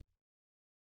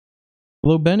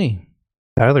Hello, Benny.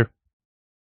 Tyler,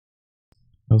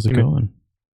 How's it you going?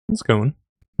 it's going.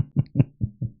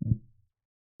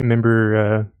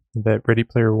 Remember that Ready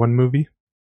Player One movie?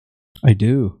 I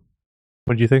do.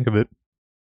 What did you think of it?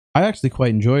 I actually quite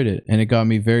enjoyed it, and it got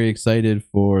me very excited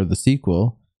for the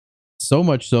sequel. So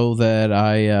much so that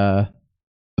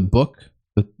the book,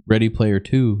 the Ready Player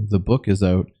 2, the book is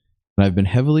out, and I've been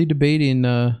heavily debating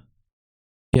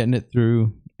getting it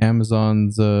through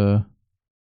Amazon's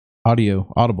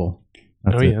Audible.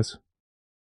 That's Oh it. yes,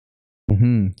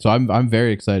 So I'm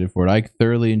very excited for it. I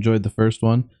thoroughly enjoyed the first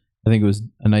one. I think it was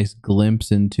a nice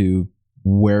glimpse into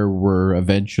where we're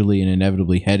eventually and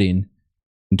inevitably heading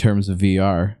in terms of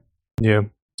VR. yeah,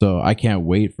 So I can't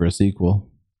wait for a sequel.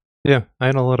 yeah. I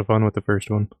had a lot of fun with the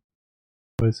first one.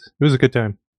 It was a good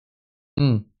time,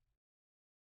 Mm.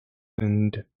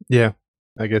 and yeah,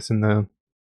 I guess in the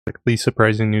least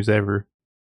surprising news ever,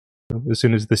 as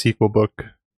soon as the sequel book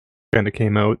kind of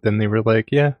came out, then they were like,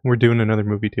 "Yeah, we're doing another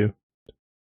movie too."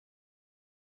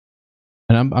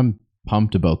 And I'm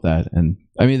pumped about that. And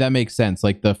I mean that makes sense.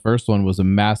 Like the first one was a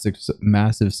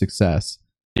massive success.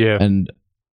 Yeah, And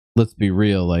let's be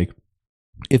real, like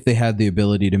if they had the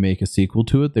ability to make a sequel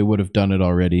to it, they would have done it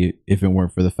already if it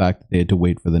weren't for the fact that they had to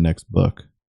wait for the next book.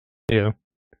 yeah,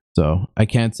 So I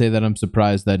can't say that I'm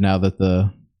surprised that now that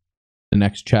the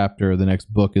next chapter or the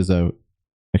next book is out,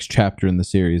 next chapter in the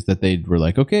series, that they were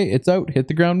like, okay, it's out, hit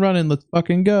the ground running, let's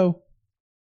fucking go.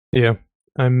 yeah.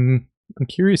 I'm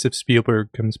curious if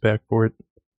Spielberg comes back for it.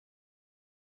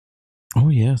 Oh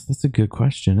yes, that's a good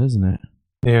question, isn't it?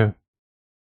 Yeah,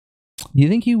 You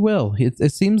think he will?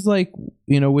 It seems like,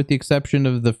 with the exception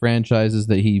of the franchises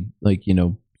that he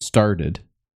started,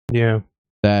 yeah,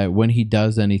 that when he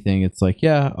does anything, it's like,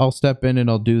 yeah, I'll step in and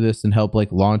I'll do this and help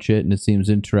like launch it, and it seems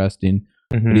interesting.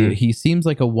 But hmm he seems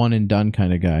like a one and done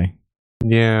kind of guy.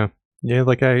 yeah, yeah.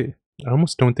 Like I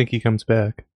almost don't think he comes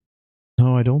back.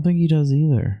 No, I don't think he does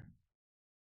either.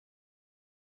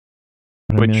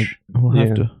 But I mean, Which, we'll have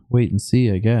yeah, to wait and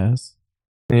see, I guess.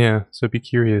 yeah. So I'd be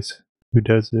curious who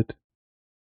does it.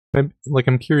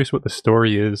 I'm curious what the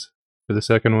story is for the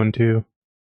second one too.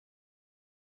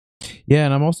 Yeah,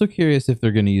 and I'm also curious if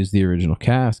they're going to use the original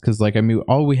cast because, like, I mean,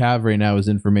 all we have right now is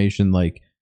information like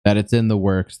that it's in the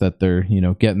works, that they're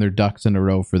getting their ducks in a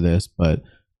row for this, but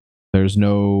there's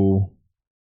no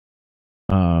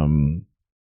um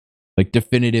like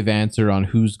definitive answer on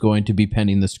who's going to be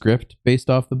penning the script based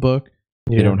off the book.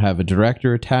 They Yeah, don't have a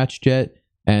director attached yet,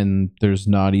 and there's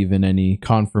not even any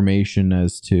confirmation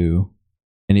as to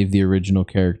any of the original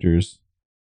characters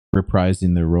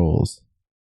reprising their roles.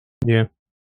 yeah,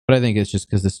 But I think it's just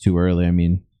because it's too early. I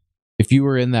mean, if you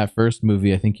were in that first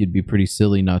movie, I think you'd be pretty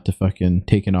silly not to fucking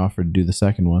take an offer to do the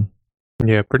second one.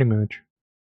 yeah. Pretty much.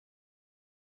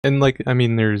 And I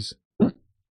mean, there's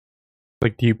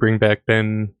do you bring back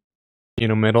Ben?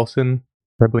 Mendelsohn?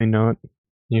 Probably not.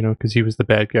 Because he was the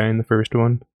bad guy in the first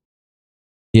one.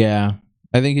 Yeah,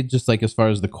 I think it's just like as far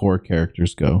as the core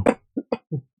characters go.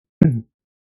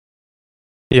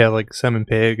 Yeah, like Simon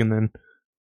Pegg, and then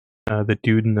the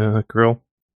dude and the girl.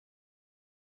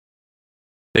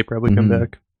 They probably come Hmm.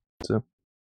 back. So,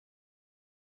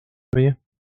 but yeah,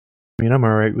 I mean, I'm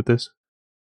all right with this.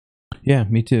 Yeah,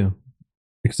 me too.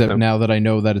 Except So, now that I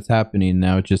know that it's happening,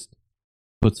 now it just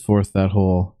puts forth that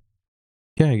whole.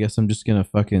 Yeah, I guess I'm just gonna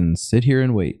fucking sit here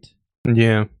and wait.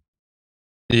 yeah,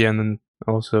 yeah, and then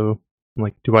also,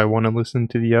 do I want to listen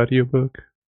to the audiobook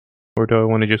or do I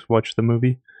want to just watch the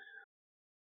movie?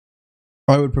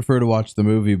 I would prefer to watch the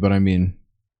movie, but I mean,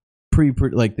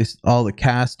 like this, all the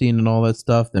casting and all that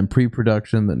stuff, then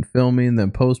pre-production, then filming,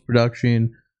 then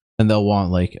post-production, and they'll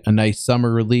want like a nice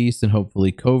summer release, and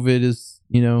hopefully COVID is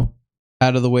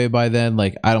out of the way by then.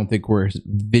 Like, I don't think we're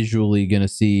visually gonna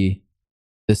see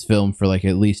this film for like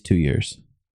at least 2 years.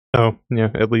 Oh, yeah,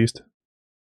 at least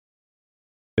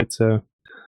it's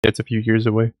it's a few years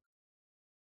away,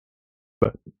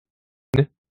 but yeah,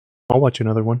 I'll watch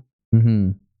another one.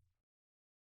 Mm-hmm.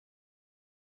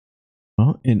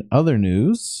 Well, in other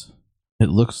news, it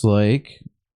looks like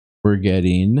we're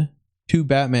getting 2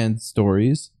 Batman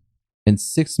stories and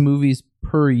 6 movies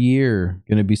per year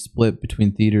going to be split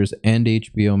between theaters and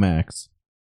HBO Max.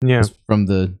 Yeah. Just from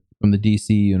the DC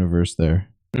universe there.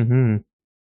 Mm-hmm.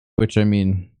 Which, I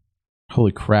mean,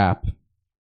 holy crap!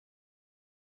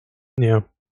 Yeah.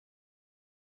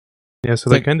 Yeah. So It's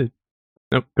they like kind of.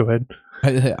 Oh, go ahead.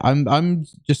 I'm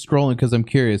just scrolling because I'm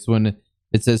curious when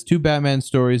it says 2 Batman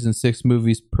stories and 6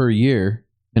 movies per year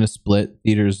in a split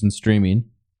theaters and streaming.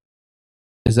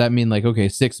 Does that mean like, okay,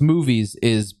 6 movies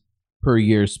is per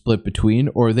year split between,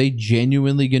 or are they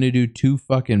genuinely going to do 2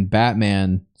 fucking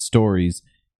Batman stories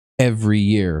every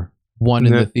year one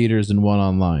in No. the theaters and one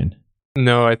online.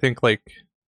 No, I think like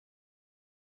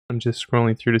I'm just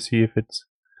scrolling through to see if it's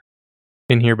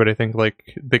in here, but I think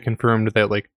like they confirmed that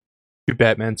like 2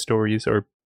 Batman stories are,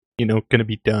 gonna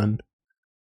be done.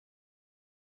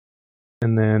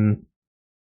 And then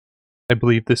I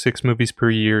believe the 6 movies per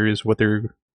year is what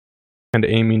they're kind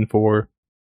of aiming for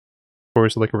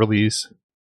as like a release,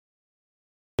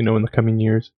 in the coming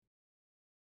years.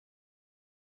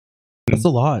 That's a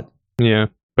lot. Yeah,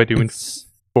 by doing It's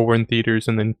 4 in theaters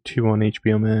and then 2 on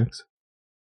HBO Max.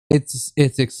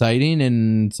 it's exciting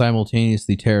and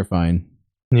simultaneously terrifying.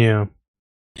 Yeah.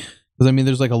 Because I mean,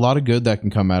 there's like a lot of good that can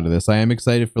come out of this. I am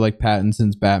excited for like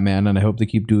Pattinson's Batman, and I hope they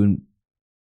keep doing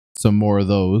some more of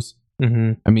those.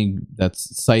 Mm-hmm. I mean,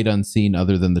 that's sight unseen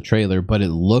other than the trailer, but it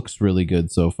looks really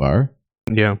good so far.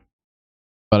 Yeah.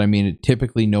 But I mean,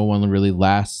 typically no one really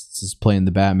lasts playing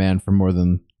the Batman for more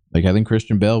than, like, I think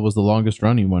Christian Bale was the longest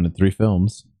running one in 3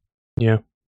 films. Yeah.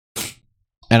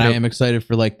 And Yep. I am excited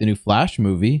for like the new Flash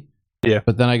movie. Yeah.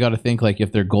 But then I got to think, like,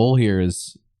 if their goal here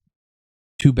is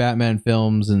 2 Batman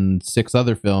films and 6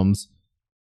 other films,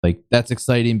 like, that's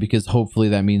exciting because hopefully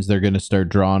that means they're going to start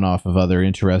drawing off of other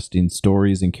interesting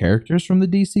stories and characters from the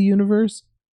DC universe.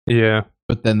 Yeah.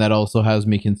 But then that also has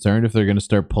me concerned if they're going to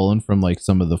start pulling from like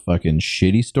some of the fucking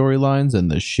shitty storylines and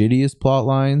the shittiest plot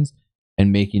lines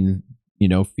and making,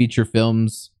 feature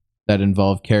films that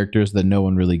involve characters that no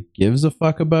one really gives a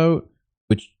fuck about,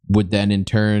 which would then in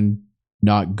turn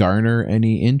not garner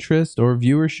any interest or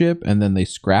viewership, and then they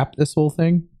scrap this whole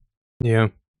thing. Yeah.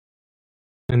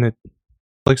 And it,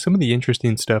 like, some of the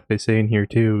interesting stuff they say in here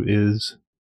too is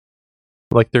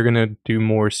like they're gonna do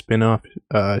more spin-off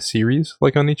series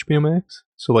like on HBO Max.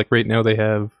 So like right now they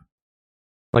have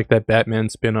like that Batman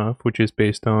spin-off, which is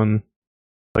based on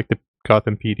like the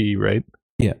Gotham PD, right?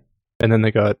 Yeah. And then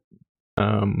they got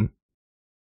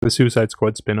the Suicide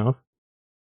Squad spin-off.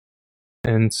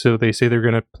 And so they say they're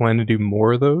gonna plan to do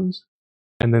more of those.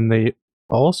 And then they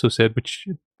also said, which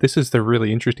this is the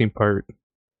really interesting part,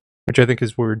 which I think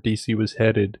is where DC was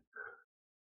headed,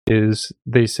 is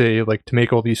they say like to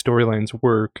make all these storylines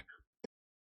work,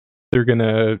 they're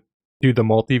gonna do the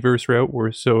multiverse route,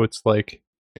 where so it's like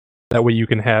that way you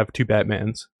can have 2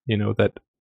 Batmans, that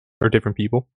are different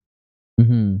people.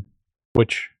 Mm-hmm.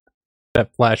 Which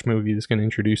that Flash movie is gonna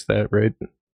introduce that, right?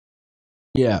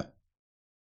 Yeah.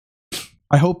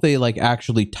 I hope they like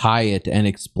actually tie it and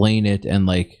explain it and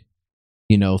like,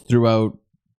 throughout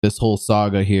this whole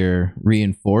saga here,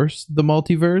 reinforce the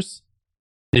multiverse.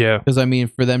 Yeah. Because I mean,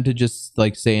 for them to just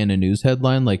like say in a news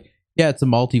headline, like, yeah, it's a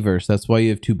multiverse, that's why you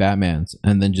have 2 Batmans,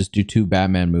 and then just do 2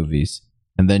 Batman movies,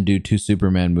 and then do 2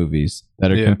 Superman movies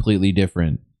that are completely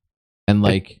different. And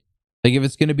like if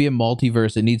it's gonna be a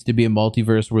multiverse, it needs to be a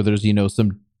multiverse where there's,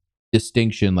 some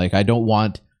distinction. Like, I don't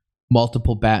want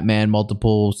multiple Batman,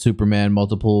 multiple Superman,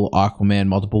 multiple Aquaman,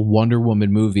 multiple Wonder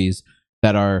Woman movies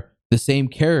that are the same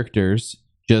characters,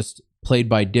 just played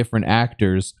by different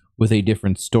actors with a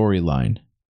different storyline.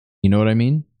 You know what I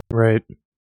mean? Right.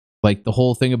 Like, the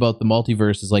whole thing about the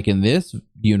multiverse is like, in this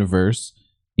universe,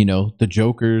 the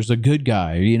Joker's a good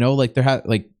guy. Like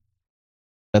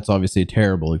that's obviously a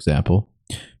terrible example.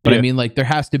 But I mean, like, there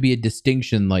has to be a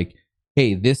distinction, like,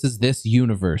 hey, this is this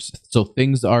universe, so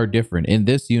things are different. In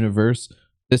this universe,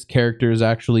 this character is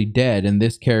actually dead, and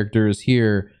this character is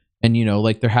here, and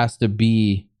like, there has to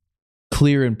be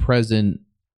clear and present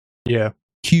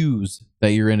cues that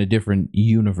you're in a different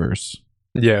universe.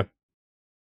 Yeah.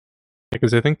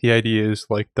 Because I think the idea is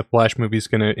like the Flash movie is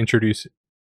gonna introduce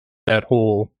that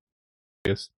whole, I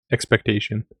guess,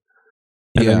 expectation,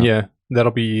 and then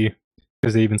that'll be,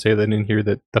 because they even say that in here,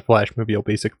 that the Flash movie will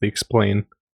basically explain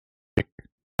like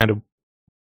kind of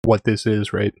what this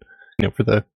is, right? For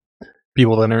the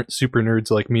people that aren't super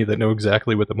nerds like me that know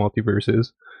exactly what the multiverse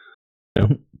is.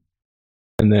 And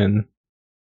then,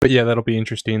 but yeah, that'll be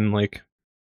interesting, like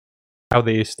how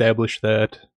they establish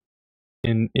that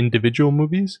in individual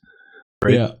movies,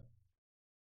 right? Yeah.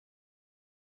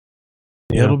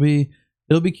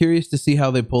 It'll be curious to see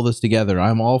how they pull this together.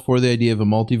 I'm all for the idea of a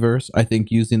multiverse. I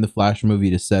think using the Flash movie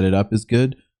to set it up is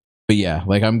good. But yeah,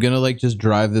 like, I'm gonna like just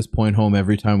drive this point home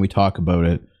every time we talk about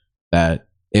it, that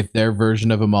if their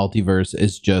version of a multiverse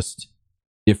is just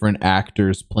different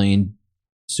actors playing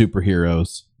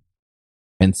superheroes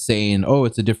and saying, oh,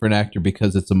 it's a different actor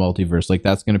because it's a multiverse, like,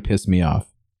 that's gonna piss me off.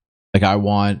 Like, I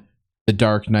want the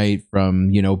Dark Knight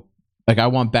from, like, I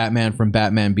want Batman from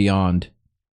Batman Beyond,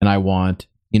 and I want,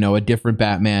 a different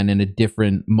Batman in a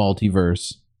different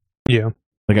multiverse. Yeah.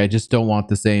 Like, I just don't want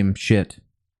the same shit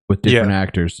with different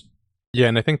actors. Yeah,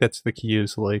 and I think that's the key,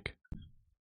 is like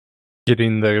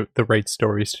getting the right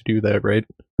stories to do that, right?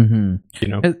 Mm-hmm. You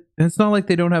know, It's not like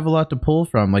they don't have a lot to pull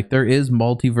from. Like there is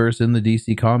multiverse in the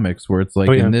DC comics where it's like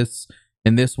Oh, yeah.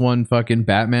 in this one fucking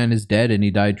Batman is dead and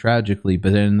he died tragically,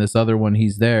 but then in this other one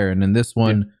he's there, and in this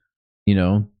one, you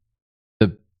know,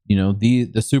 the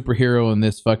superhero and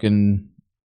this fucking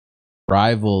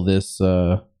rival, this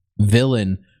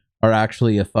villain are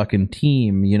actually a fucking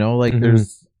team, you know? Like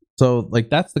there's so like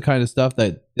that's the kind of stuff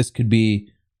that this could be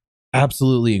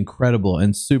absolutely incredible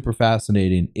and super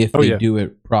fascinating if they do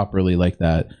it properly like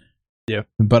that. Yeah.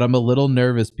 But I'm a little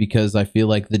nervous because I feel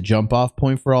like the jump off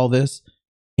point for all this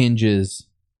hinges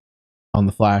on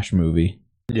the Flash movie.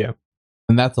 Yeah.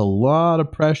 And that's a lot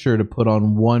of pressure to put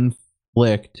on one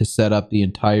flick to set up the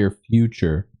entire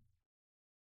future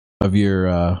of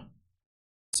your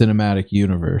cinematic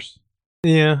universe.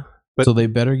 Yeah. But so they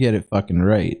better get it fucking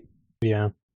right. Yeah.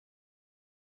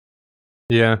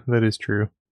 Yeah, that is true.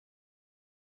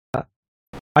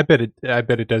 I bet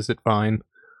it does it fine,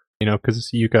 you know,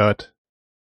 because you got,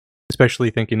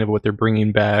 especially thinking of what they're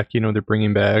bringing back. You know, they're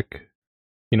bringing back,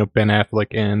 you know, Ben Affleck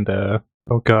and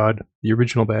oh god, the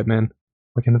original Batman.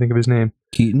 Why can't I think of his name?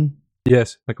 Keaton.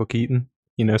 Yes, Michael Keaton.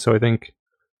 You know, so I think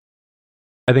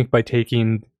by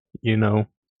taking, you know,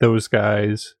 those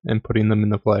guys and putting them in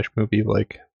the Flash movie,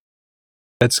 like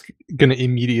that's gonna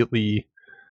immediately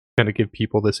kind of give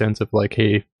people the sense of like,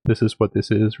 hey, this is what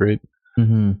this is, right?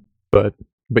 Mm-hmm. But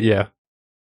yeah,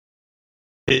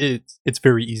 it's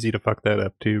very easy to fuck that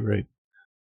up too, right?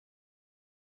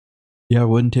 Yeah, it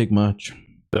wouldn't take much.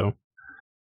 So,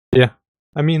 yeah,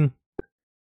 I mean,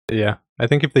 yeah, I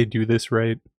think if they do this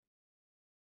right,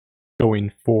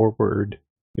 going forward,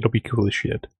 it'll be cool as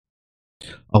shit.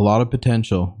 A lot of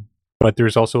potential. But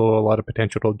there's also a lot of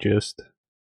potential to just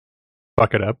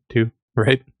fuck it up too,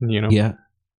 right? You know? Yeah.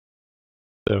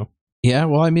 So. Yeah,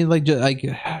 well, I mean, like,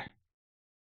 I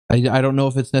don't know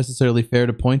if it's necessarily fair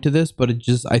to point to this, but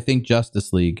I think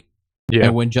Justice League. Yeah.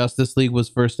 And when Justice League was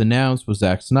first announced with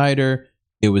Zack Snyder,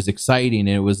 it was exciting,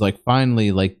 and it was like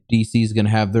finally, like DC's gonna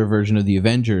have their version of the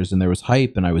Avengers, and there was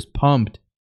hype, and I was pumped.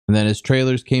 And then as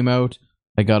trailers came out,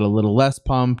 I got a little less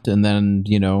pumped, and then,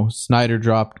 you know, Snyder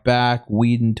dropped back,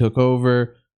 Whedon took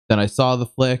over. Then I saw the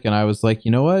flick, and I was like,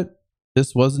 you know what?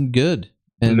 This wasn't good,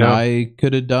 and I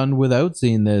could have done without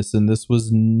seeing this, and this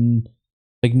was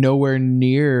like nowhere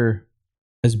near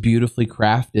as beautifully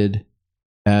crafted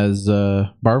as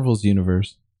Marvel's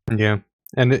universe. Yeah,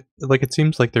 and it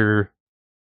seems like they're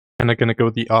kind of going to go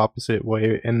the opposite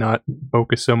way and not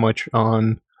focus so much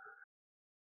on,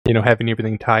 you know, having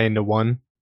everything tie into one,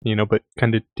 you know, but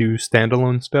kind of do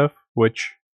standalone stuff,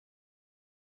 which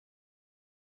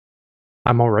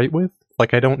I'm all right with.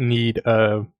 Like, I don't need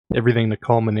everything to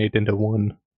culminate into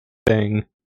one thing.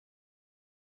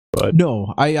 But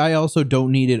no, I also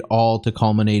don't need it all to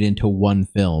culminate into one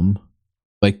film.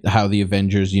 Like how the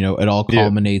Avengers, you know, it all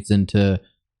culminates into,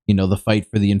 you know, the fight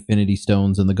for the Infinity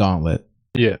Stones and the Gauntlet.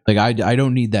 Yeah. Like I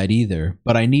don't need that either,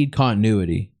 but I need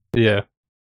continuity. Yeah.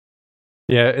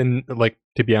 Yeah, and like,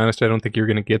 to be honest, I don't think you're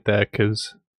going to get that,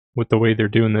 because with the way they're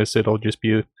doing this, it'll just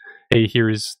be, hey,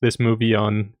 here's this movie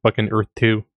on fucking Earth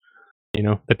 2, you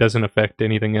know, that doesn't affect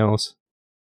anything else.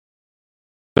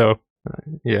 So,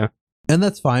 yeah. And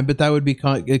that's fine, but that would be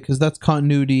because that's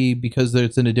continuity because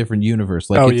it's in a different universe.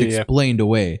 Like it's explained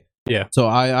away. Yeah. So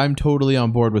I'm totally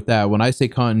on board with that. When I say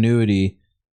continuity,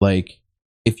 like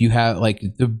if you have like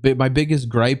my biggest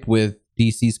gripe with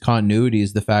DC's continuity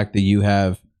is the fact that you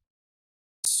have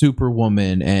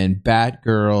Superwoman and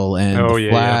Batgirl and the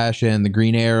Flash and the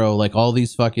Green Arrow, like all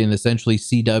these fucking essentially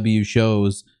CW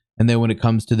shows, and then when it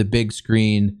comes to the big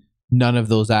screen, none of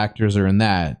those actors are in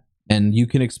that. And you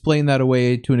can explain that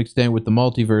away to an extent with the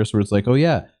multiverse, where it's like, oh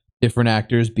yeah, different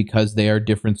actors because they are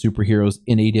different superheroes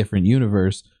in a different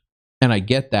universe. And I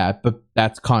get that, but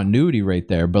that's continuity right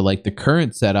there. But like the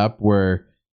current setup where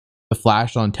the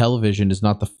Flash on television is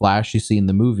not the Flash you see in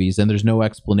the movies, and there's no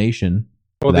explanation.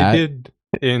 Well, they did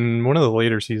in one of the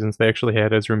later seasons. They actually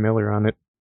had Ezra Miller on it.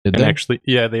 Did they? Actually,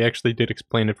 yeah, they actually did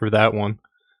explain it for that one,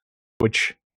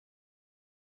 which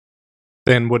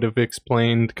then would have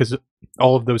explained, because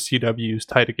all of those CWs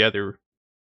tie together,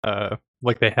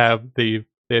 like they have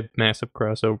massive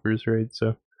crossovers, right?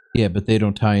 So yeah, but they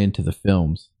don't tie into the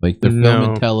films. Like the film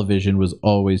and television was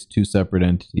always two separate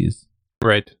entities,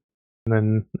 right? And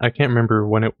then I can't remember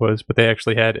when it was, but they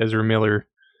actually had Ezra Miller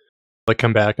like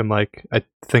come back and like I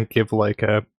think give like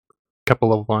a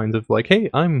couple of lines of like,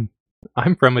 hey, I'm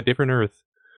from a different Earth.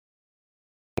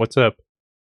 What's up?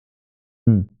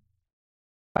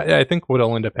 I think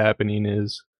what'll end up happening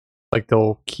is like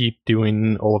they'll keep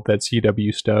doing all of that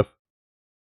CW stuff,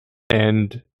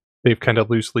 and they've kind of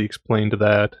loosely explained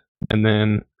that, and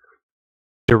then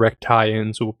direct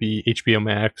tie-ins will be HBO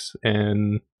Max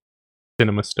and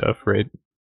cinema stuff, right?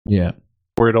 Yeah.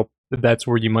 Where that's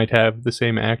where you might have the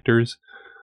same actors,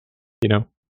 do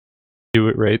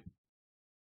it right.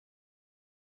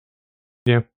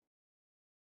 Yeah.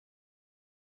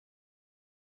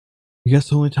 I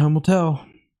guess only time will tell.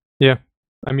 Yeah.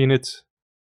 I mean, it's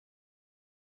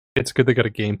good they got a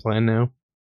game plan now,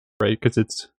 right?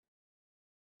 Because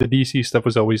the DC stuff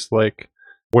was always like,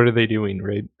 what are they doing,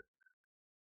 right?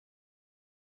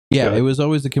 Yeah, it was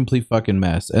always a complete fucking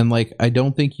mess. And like I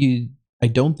don't think you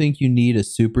need a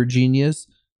super genius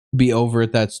to be over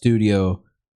at that studio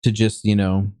to just,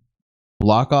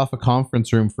 block off a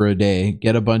conference room for a day,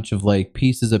 get a bunch of like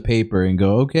pieces of paper and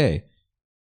go, okay,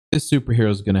 this superhero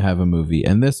is going to have a movie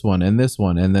and this one, and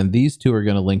then these two are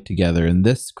going to link together, and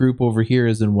this group over here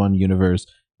is in one universe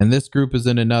and this group is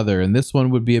in another, and this one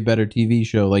would be a better TV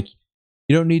show. Like,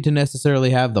 you don't need to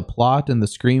necessarily have the plot and the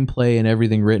screenplay and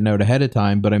everything written out ahead of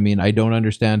time, but I mean, I don't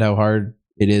understand how hard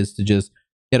it is to just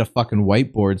get a fucking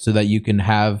whiteboard so that you can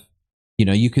have,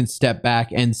 you can step back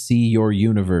and see your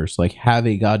universe, like have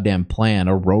a goddamn plan,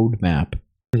 a roadmap.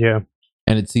 Yeah.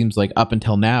 And it seems like up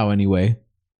until now anyway,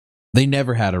 they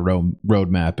never had a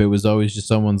roadmap. It was always just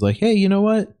someone's like, hey, you know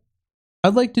what?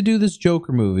 I'd like to do this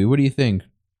Joker movie. What do you think?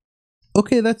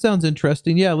 Okay, that sounds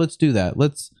interesting. Yeah, let's do that.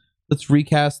 Let's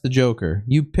recast the Joker.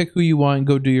 You pick who you want and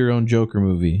go do your own Joker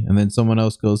movie. And then someone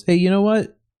else goes, hey, you know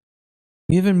what?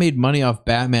 We haven't made money off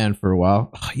Batman for a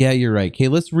while. Oh, yeah, you're right. Okay,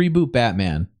 let's reboot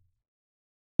Batman.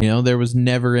 There was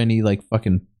never any like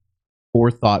fucking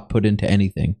forethought put into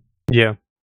anything. Yeah.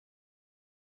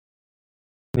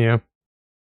 Yeah.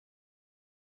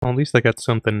 Well, at least I got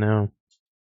something now.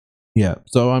 Yeah,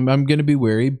 so I'm gonna be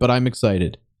wary, but I'm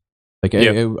excited. Like,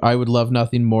 I would love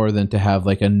nothing more than to have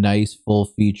like a nice full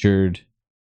featured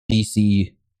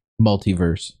DC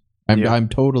multiverse. I'm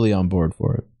totally on board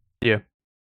for it. Yeah.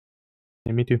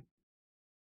 Yeah, me too.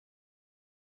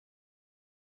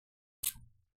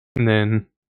 And then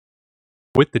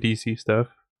with the DC stuff,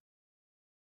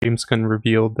 James Gunn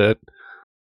revealed that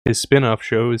his spin-off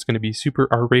show is going to be super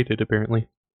R-rated, apparently.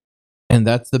 And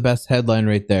that's the best headline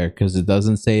right there, because it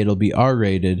doesn't say it'll be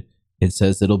R-rated. It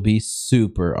says it'll be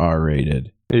super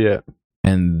R-rated. Yeah.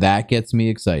 And that gets me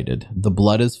excited. The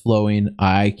blood is flowing.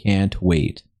 I can't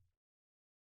wait.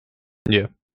 Yeah.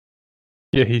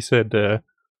 Yeah, he said,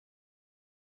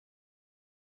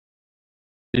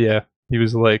 yeah, he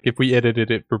was like, if we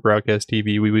edited it for broadcast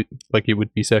TV, we would, like, it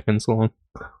would be seconds long.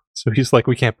 So he's like,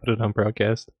 we can't put it on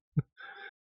broadcast.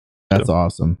 That's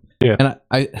awesome. Yeah. And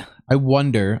I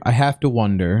wonder, I have to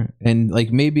wonder, and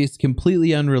like maybe it's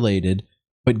completely unrelated,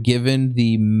 but given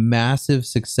the massive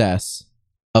success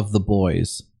of The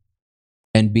Boys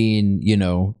and being,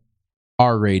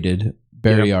 R-rated,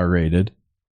 very R-rated,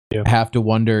 I have to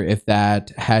wonder if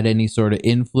that had any sort of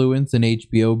influence in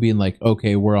HBO being like,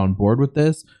 okay, we're on board with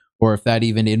this, or if that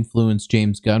even influenced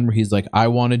James Gunn where he's like, I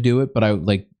want to do it, but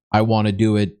I want to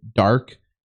do it dark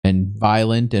and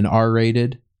violent and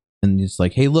R-rated. And it's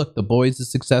like, hey, look, The Boys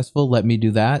is successful. Let me do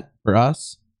that for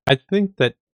us. I think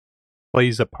that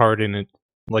plays a part in it.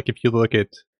 Like, if you look at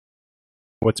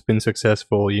what's been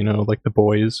successful, like The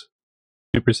Boys,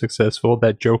 super successful.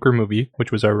 That Joker movie,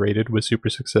 which was R-rated, was super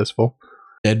successful.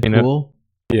 Deadpool?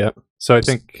 Yeah. So I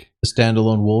think... The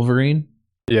standalone Wolverine?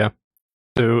 Yeah.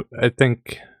 So I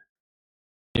think,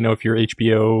 if you're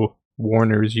HBO,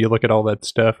 Warner's, you look at all that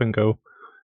stuff and go,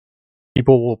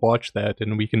 people will watch that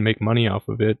and we can make money off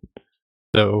of it.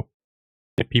 So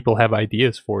if people have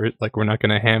ideas for it, like, we're not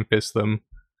going to ham-fist them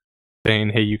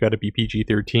saying, hey, you got to be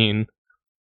PG-13,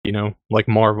 like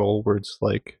Marvel, where it's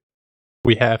like,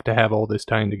 we have to have all this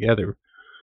time together,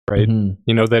 right?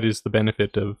 Mm-hmm. That is the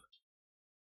benefit of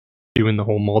doing the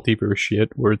whole multiverse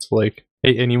shit, where it's like,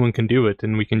 hey, anyone can do it,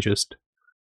 and we can just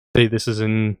say this is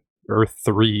in Earth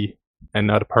 3 and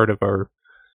not a part of our,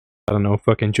 I don't know,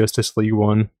 fucking Justice League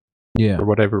 1. Yeah. Or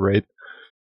whatever, right?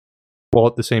 While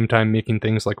at the same time making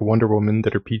things like Wonder Woman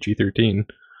that are PG-13,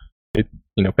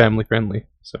 family friendly.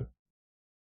 So,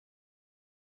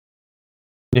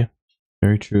 yeah.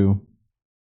 Very true.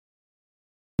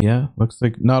 Yeah, looks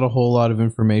like not a whole lot of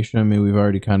information. I mean, we've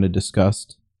already kind of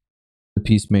discussed the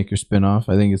Peacemaker spinoff.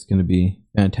 I think it's going to be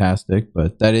fantastic,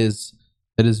 but that is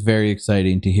very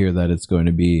exciting to hear that it's going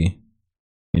to be,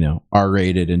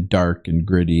 R-rated and dark and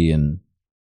gritty and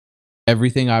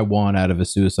everything I want out of a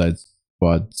Suicide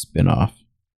Squad spinoff.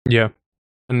 Yeah.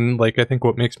 And like, I think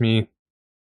what makes me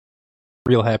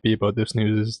real happy about this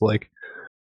news is like,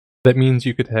 that means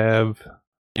you could have,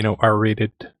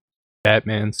 R-rated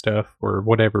Batman stuff or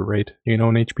whatever, right?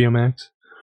 On HBO Max.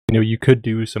 You could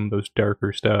do some of those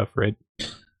darker stuff, right?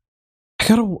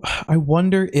 I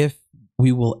wonder if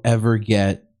we will ever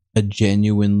get a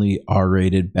genuinely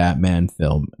R-rated Batman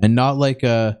film, and not like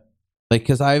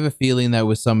because I have a feeling that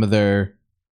with some of their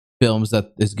films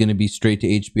that is going to be straight to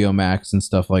HBO Max and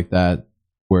stuff like that,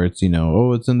 where it's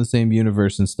it's in the same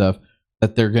universe and stuff,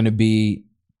 that they're going to be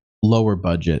lower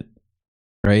budget,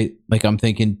 right? Like I'm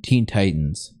thinking Teen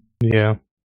Titans. Yeah.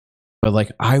 But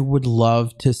like I would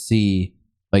love to see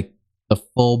like the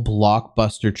full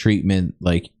blockbuster treatment,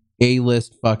 like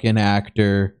A-list fucking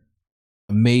actor,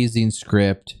 amazing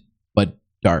script, but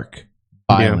dark,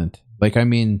 violent. Like I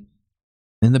mean,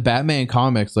 in the Batman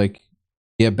comics, like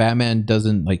Batman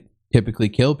doesn't like typically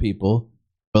kill people,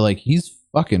 but like he's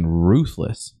fucking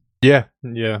ruthless. Yeah,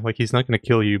 like he's not going to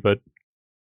kill you, but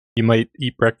you might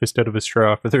eat breakfast out of a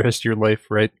straw for the rest of your life,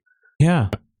 right? Yeah.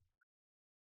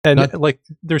 And like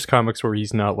there's comics where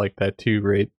he's not like that too,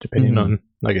 right? Depending on,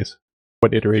 I guess,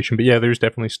 what iteration. But yeah, there's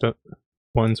definitely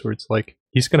ones where it's like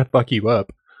he's going to fuck you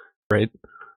up, right?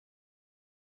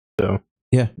 So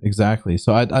yeah, exactly.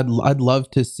 So I'd love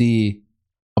to see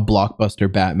a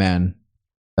blockbuster Batman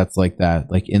that's like that,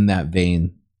 like in that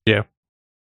vein. Yeah.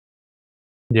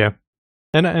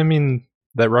 And I mean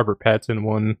that Robert Pattinson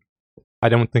one, I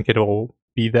don't think it'll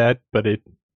be that, but it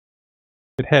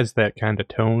has that kind of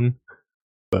tone.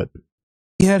 But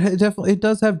yeah, it definitely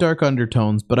does have dark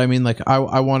undertones. But I mean, like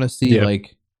I want to see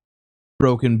like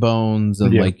broken bones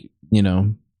and like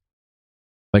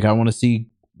like I want to see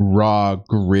raw,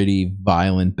 gritty,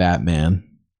 violent Batman.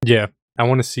 Yeah, I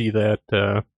want to see that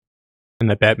in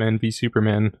the Batman v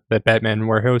Superman, that Batman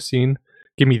warehouse scene.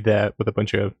 Give me that with a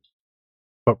bunch of,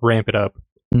 but ramp it up.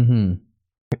 Mm-hmm.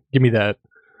 Give me that.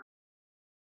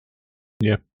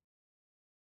 Yeah.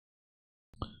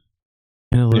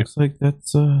 And it looks like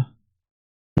that's all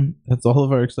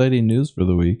of our exciting news for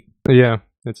the week. Yeah,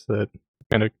 it's that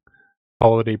kind of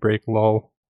holiday break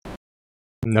lull.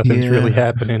 Nothing's really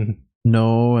happening.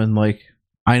 No, and like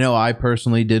I know I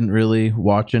personally didn't really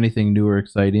watch anything new or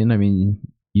exciting. I mean,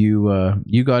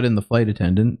 you got in The Flight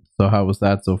Attendant, so how was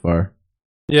that so far?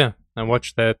 Yeah, I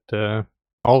watched that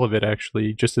all of it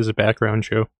actually, just as a background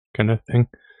show kind of thing,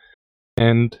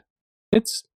 and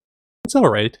it's all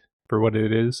right for what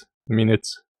it is. I mean,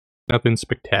 it's nothing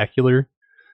spectacular.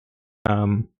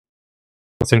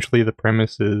 Essentially the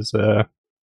premise is that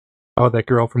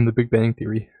girl from The Big Bang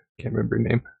Theory, can't remember her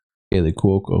name. Kaley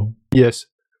Cuoco. Yes.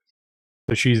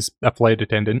 So she's a flight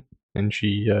attendant, and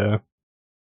she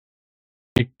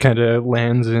kind of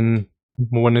lands in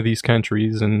one of these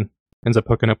countries and ends up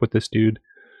hooking up with this dude,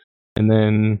 and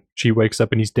then she wakes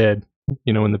up and he's dead,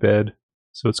 in the bed.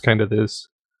 So it's kind of this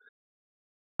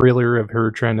thriller of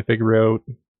her trying to figure out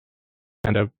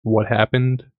kind of what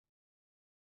happened,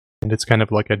 and it's kind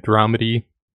of like a dramedy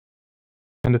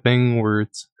kind of thing where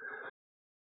it's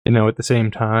at the same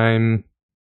time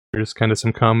there's kind of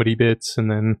some comedy bits,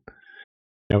 and then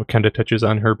it kind of touches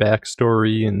on her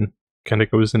backstory and kind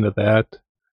of goes into that.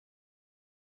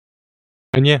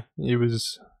 And yeah, it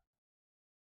was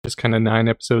just kind of 9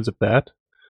 episodes of that,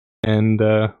 and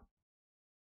it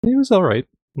was all right.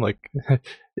 Like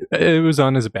it was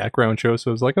on as a background show, so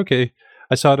it was like, okay,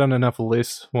 I saw it on enough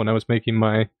lists when I was making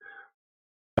my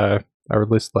our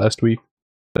list last week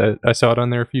that I saw it on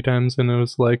there a few times, and I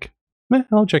was like,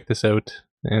 I'll check this out.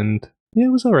 And yeah,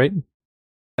 it was all right.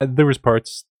 There was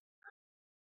parts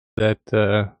that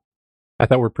I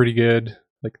thought were pretty good,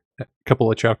 like a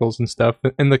couple of chuckles and stuff,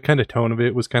 and the kind of tone of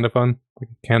it was kind of fun. Like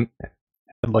it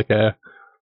had like a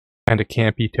kind of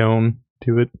campy tone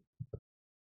to it,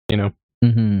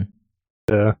 Mm-hmm.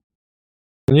 And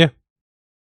yeah,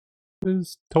 it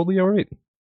was totally all right.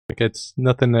 Like it's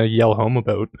nothing to yell home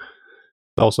about.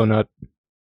 It's also not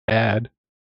bad.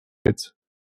 It's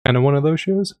kind of one of those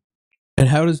shows. And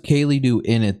how does Kaley do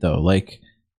in it though? Like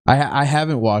I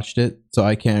haven't watched it, so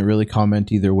I can't really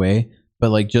comment either way.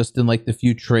 But like just in like the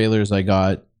few trailers I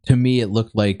got, to me it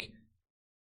looked like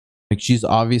she's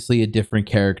obviously a different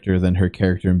character than her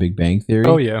character in Big Bang Theory.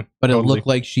 Oh yeah, but totally. It looked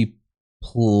like she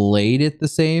played it the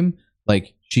same.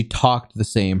 Like she talked the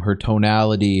same. Her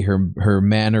tonality, her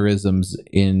mannerisms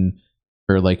in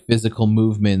her like physical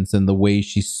movements and the way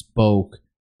she spoke.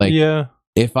 Like yeah.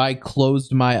 If I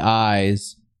closed my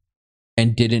eyes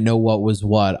and didn't know what was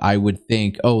what, I would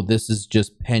think, oh, this is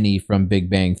just Penny from Big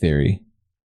Bang Theory.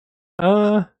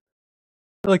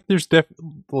 Like there's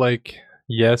like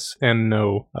yes and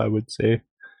no, I would say.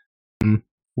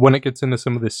 When it gets into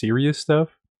some of the serious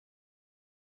stuff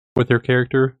with her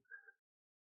character,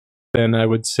 then I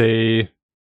would say,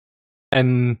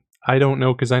 and I don't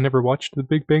know because I never watched The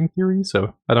Big Bang Theory,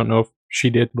 so I don't know if she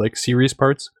did like serious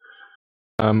parts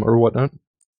or whatnot.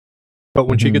 But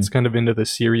when she Mhm. gets kind of into the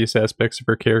serious aspects of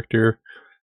her character,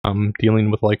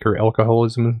 dealing with like her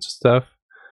alcoholism and stuff,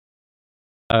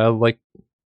 like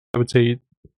I would say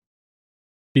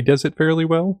she does it fairly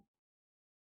well.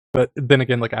 But then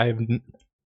again, like I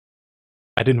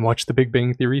didn't watch The Big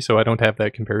Bang Theory, so I don't have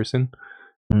that comparison.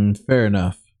 Fair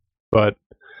enough. But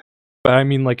I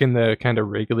mean, like in the kind of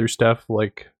regular stuff,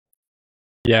 like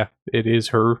yeah, it is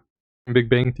her in Big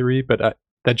Bang Theory, but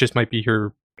that just might be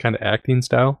her kind of acting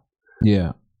style.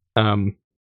 Yeah.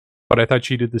 But I thought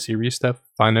she did the serious stuff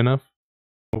fine enough,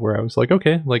 where I was like,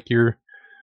 okay, like you're.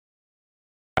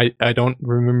 I don't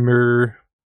remember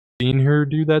seeing her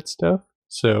do that stuff,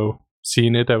 so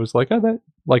seeing it, I was like, oh,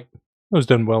 that was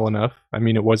done well enough. I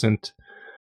mean, it wasn't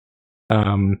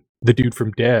the dude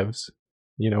from Devs,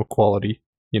 quality,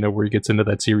 where he gets into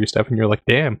that serious stuff, and you're like,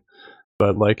 damn.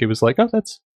 But like, it was like, oh,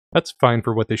 that's fine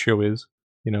for what the show is.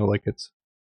 Like it's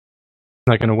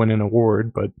not going to win an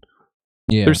award, but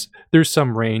Yeah. there's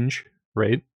some range,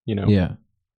 right? Yeah.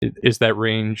 Is that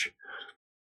range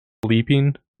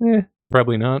leaping?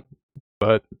 Probably not.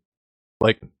 But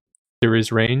like, there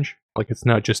is range. Like, it's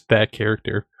not just that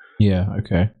character. Yeah.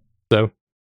 Okay. So,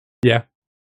 yeah.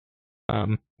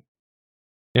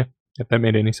 Yeah, if that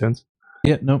made any sense.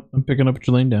 Yeah. Nope. I'm picking up what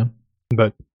you're laying down.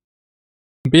 But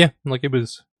yeah, like it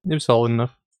was solid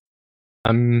enough.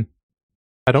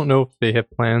 I don't know if they have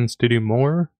plans to do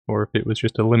more or if it was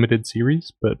just a limited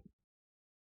series, but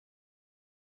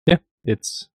yeah,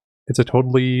 it's a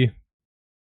totally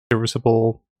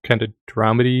serviceable kind of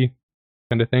dramedy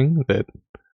kind of thing that,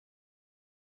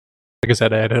 like I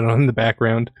said, I had it on in the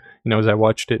background, as I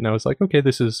watched it, and I was like, okay,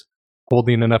 this is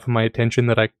holding enough of my attention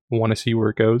that I want to see where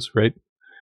it goes, right?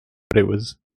 But it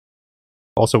was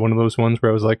also one of those ones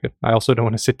where I was like, I also don't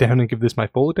want to sit down and give this my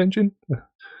full attention.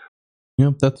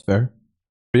 Yep, that's fair.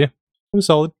 But yeah, it was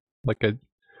solid. Like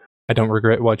I don't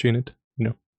regret watching it.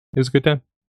 It was a good time.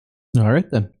 All right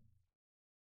then.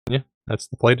 Yeah, that's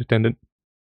The Flight Attendant,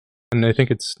 and I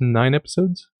think it's 9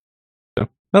 episodes, so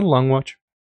not a long watch.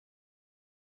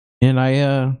 And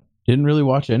I didn't really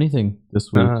watch anything this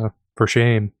week. For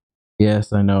shame.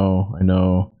 Yes, I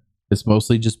know. It's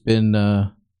mostly just been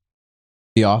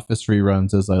The Office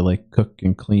reruns as I like cook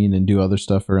and clean and do other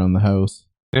stuff around the house.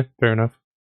 Yeah, fair enough.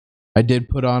 I did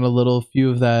put on a few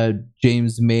of that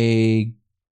James May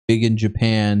Big in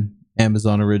Japan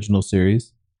Amazon original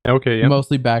series. Okay, yeah.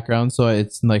 Mostly background, so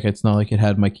it's not like it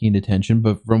had my keen attention,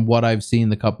 but from what I've seen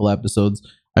the couple episodes,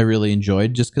 I really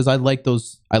enjoyed, just because I like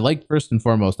first and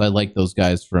foremost, I like those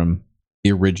guys from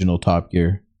the original Top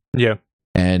Gear. Yeah.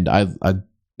 And I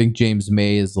think James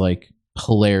May is like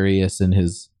hilarious in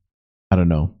his, I don't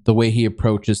know, the way he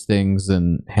approaches things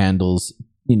and handles,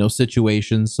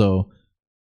 situations. So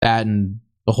that, and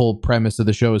the whole premise of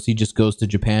the show is he just goes to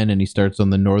Japan and he starts on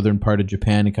the northern part of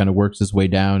Japan and kind of works his way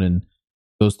down and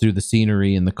goes through the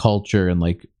scenery and the culture, and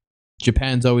like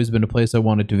Japan's always been a place I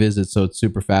wanted to visit, so it's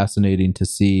super fascinating to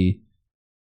see,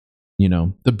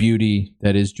 the beauty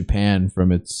that is Japan,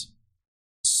 from its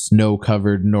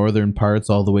snow-covered northern parts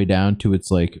all the way down to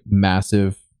its like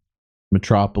massive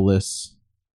metropolis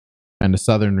and the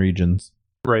southern regions.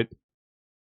 Right.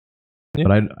 Yeah.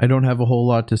 But I don't have a whole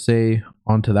lot to say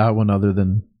onto that one other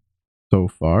than so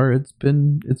far it's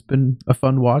been a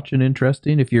fun watch and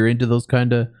interesting. If you're into those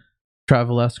kind of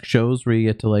travel-esque shows where you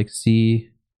get to like see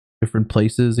different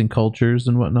places and cultures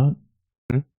and whatnot.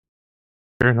 Mm-hmm.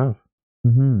 Fair enough.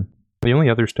 Mm-hmm. The only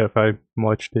other stuff I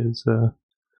watched is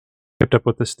kept up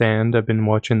with The Stand. I've been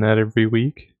watching that every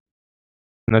week,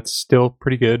 and that's still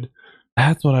pretty good.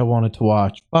 That's what I wanted to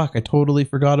watch. Fuck, I totally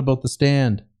forgot about The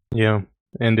Stand. Yeah,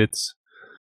 and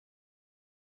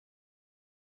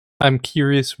I'm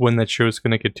curious when that show's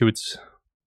gonna get to its.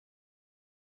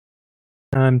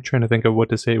 I'm trying to think of what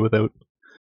to say without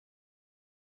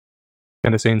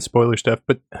kind of saying spoiler stuff,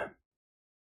 but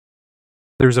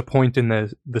there's a point in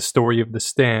the story of The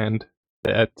Stand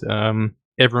that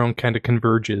everyone kind of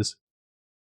converges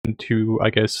into, I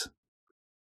guess,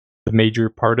 the major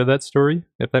part of that story,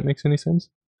 if that makes any sense.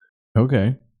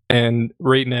 Okay. And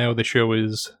right now the show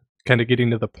is kind of getting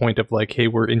to the point of like, hey,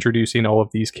 we're introducing all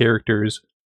of these characters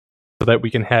so that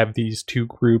we can have these two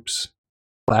groups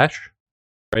clash,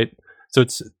 right? So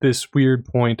it's this weird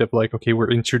point of like, okay,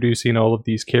 we're introducing all of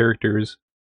these characters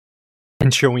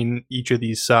and showing each of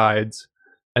these sides,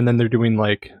 and then they're doing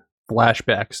like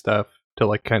flashback stuff to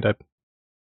like kind of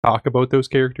talk about those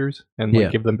characters and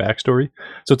like give them backstory.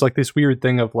 So it's like this weird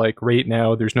thing of like, right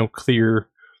now there's no clear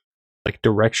like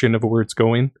direction of where it's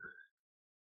going.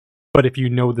 But if you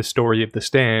know the story of The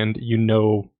Stand, you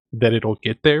know that it'll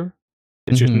get there.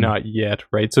 It's just not yet,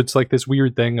 right? So it's like this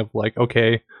weird thing of like,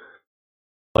 okay,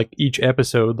 like each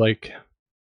episode, like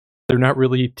they're not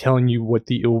really telling you what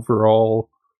the overall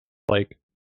like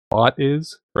plot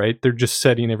is, right? They're just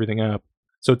setting everything up.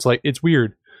 So it's like it's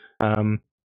weird.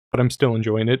 But I'm still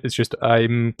enjoying it. It's just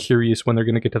I'm curious when they're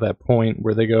going to get to that point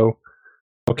where they go,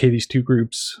 okay, these two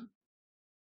groups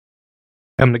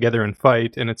come together and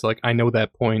fight, and it's like I know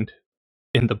that point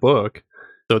in the book,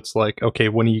 so it's like, okay,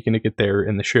 when are you going to get there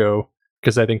in the show?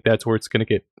 Because I think that's where it's going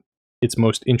to get its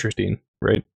most interesting,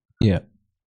 right? Yeah.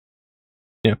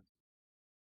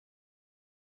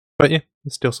 But yeah,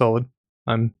 it's still solid.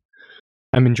 I'm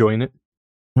enjoying it.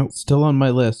 No, still on my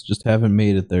list, just haven't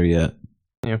made it there yet.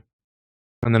 Yeah.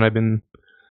 And then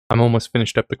I'm almost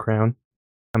finished up The Crown.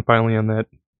 I'm finally on that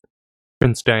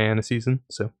Prince Diana season,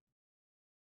 so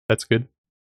that's good.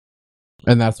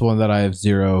 And that's one that I have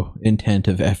zero intent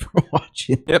of ever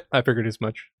watching. Yep, I figured as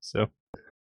much. So,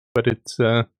 but it's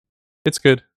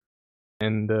good,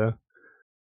 and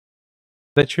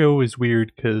that show is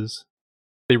weird because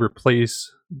they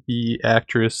replace the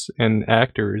actress and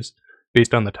actors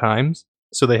based on the times.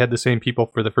 So they had the same people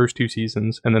for the first two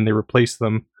seasons, and then they replaced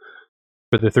them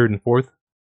for the third and fourth.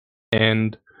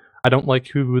 And I don't like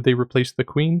who they replaced the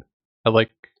queen. I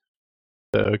like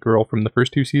the girl from the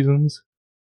first two seasons.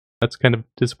 That's kind of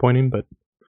disappointing, but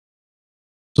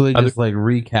So they just like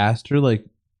recast her, like,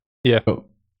 yeah. Oh,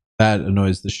 that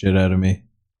annoys the shit out of me.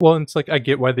 Well, it's like I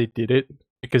get why they did it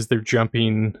because they're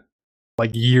jumping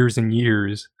like years and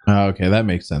years. Oh, okay, that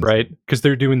makes sense, right? Because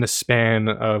they're doing the span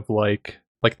of like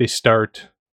they start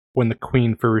when the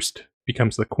queen first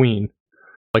becomes the queen,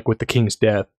 like with the king's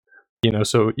death, you know.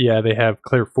 So yeah, they have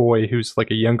Claire Foy, who's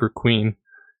like a younger queen,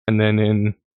 and then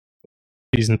in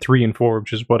season 3 and 4,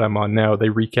 which is what I'm on now, they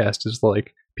recast as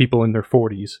like people in their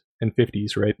 40s and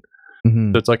 50s, right?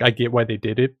 Mm-hmm. So it's like I get why they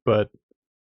did it, but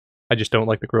I just don't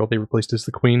like the girl they replaced as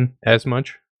the queen as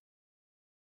much.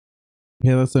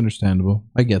 Yeah, that's understandable.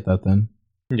 I get that then.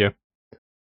 Yeah,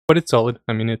 but it's solid.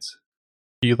 I mean, it's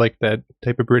you like that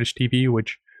type of British TV,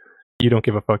 which you don't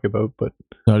give a fuck about, but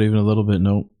not even a little bit.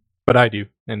 Nope. But I do,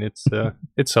 and it's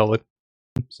it's solid.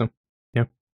 So yeah.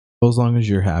 Well, as long as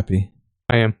you're happy.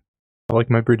 I am. I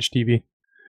like my British TV.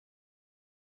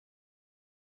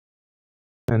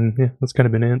 And yeah, that's kind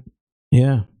of been it.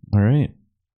 Yeah. All right.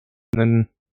 And then,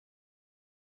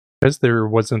 as there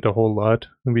wasn't a whole lot,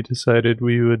 we decided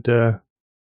we would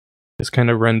just kind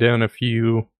of run down a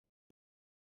few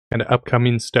kind of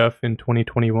upcoming stuff in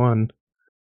 2021.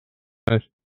 I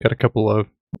got a couple of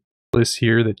lists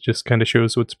here that just kind of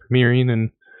shows what's premiering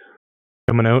and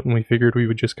coming out, and we figured we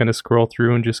would just kind of scroll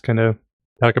through and just kind of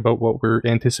talk about what we're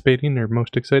anticipating or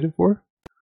most excited for.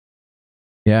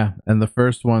 Yeah, and the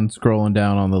first one scrolling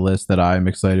down on the list that I'm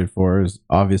excited for is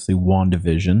obviously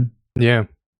WandaVision. Yeah.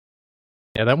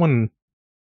 Yeah, that one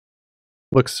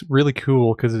looks really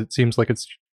cool because it seems like it's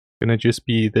gonna just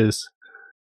be this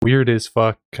weird as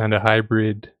fuck kind of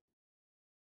hybrid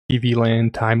TV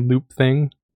land time loop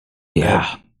thing.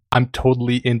 Yeah. I'm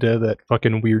totally into that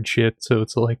fucking weird shit, so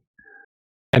it's like,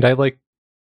 and I like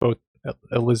both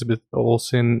Elizabeth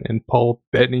Olsen and Paul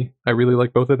Bettany. I really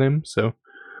like both of them, so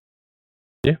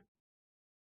yeah.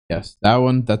 Yes, that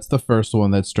one, that's the first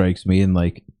one that strikes me, and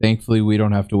like thankfully we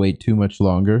don't have to wait too much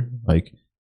longer, like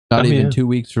not even 2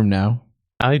 weeks from now.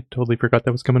 I totally forgot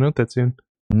that was coming out that soon.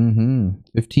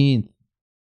 15th.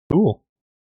 Cool.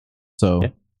 So yeah,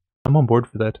 I'm on board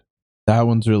for that. That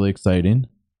one's really exciting.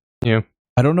 Yeah.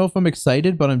 I don't know if I'm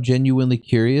excited, but I'm genuinely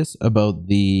curious about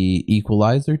the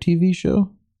Equalizer TV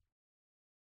show.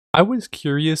 I was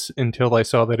curious until I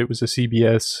saw that it was a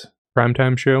CBS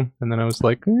primetime show, and then I was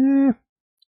like, eh.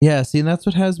 Yeah, see, and that's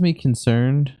what has me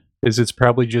concerned. Is it's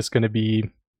probably just going to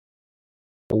be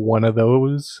one of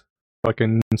those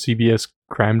fucking CBS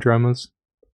crime dramas.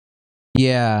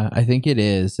 Yeah, I think it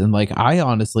is. And like, I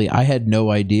had no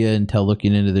idea until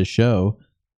looking into the show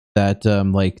that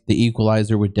like the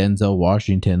Equalizer with Denzel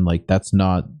Washington, like that's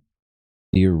not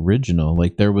the original.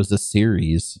 Like there was a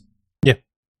series. Yeah.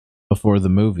 Before the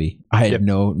movie. I had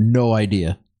no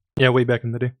idea. Yeah, way back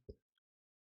in the day.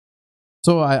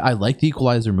 So I like the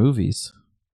Equalizer movies.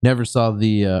 Never saw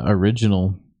the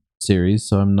original series,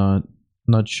 so I'm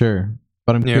not sure.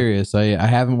 But I'm curious. I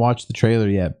haven't watched the trailer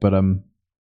yet, but I'm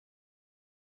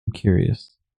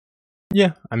curious.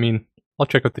 Yeah, I mean, I'll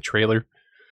check out the trailer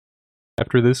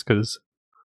after this, because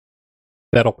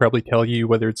that'll probably tell you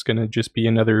whether it's going to just be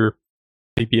another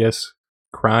CBS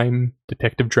crime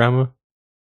detective drama,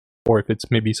 or if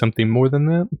it's maybe something more than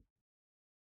that.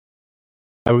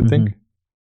 I would think.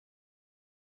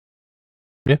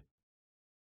 Yeah.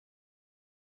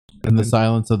 And the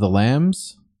Silence of the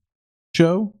Lambs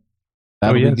show?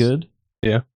 That'll be good.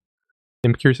 Yeah.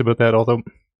 I'm curious about that, although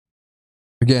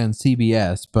Again,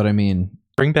 CBS, but I mean,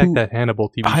 Bring back that Hannibal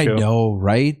TV show. I know,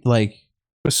 right? Like,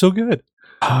 it was so good.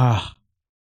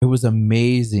 It was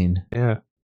amazing. Yeah,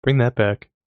 bring that back.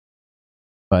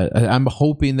 But I'm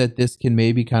hoping that this can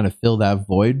maybe kind of fill that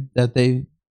void that they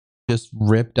just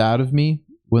ripped out of me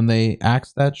when they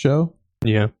axed that show.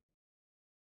 Yeah.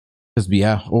 Because,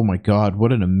 yeah, oh my God,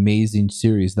 what an amazing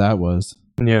series that was.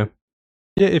 Yeah.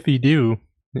 Yeah, if you do,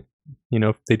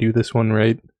 if they do this one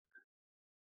right,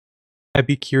 I'd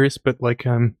be curious, but, like,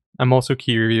 I'm also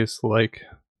curious, like,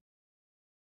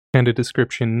 kind of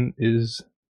description is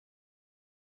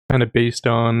kind of based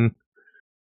on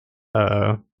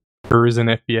her as an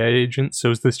FBI agent,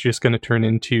 so is this just going to turn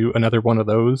into another one of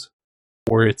those?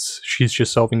 Or she's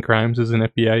just solving crimes as an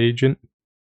FBI agent?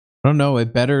 I don't know,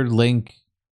 it better link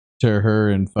to her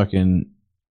and fucking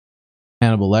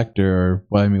Hannibal Lecter, or,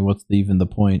 well, I mean, what's even the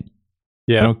point?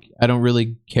 Yeah. I don't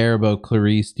really care about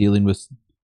Clarice dealing with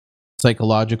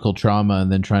psychological trauma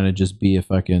and then trying to just be a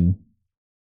fucking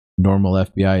normal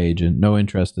FBI agent. No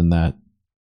interest in that.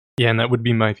 Yeah, and that would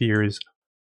be my fear is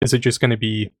it just going to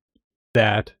be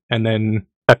that, and then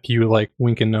a few, like,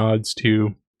 wink and nods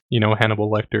to, Hannibal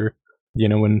Lecter,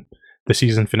 in the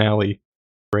season finale,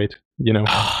 right? Yeah,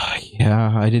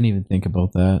 I didn't even think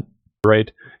about that.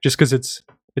 Right. Just because it's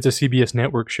a CBS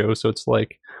network show, so it's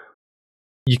like,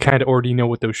 you kind of already know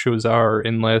what those shows are,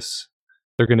 unless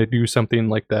they're going to do something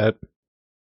like that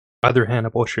other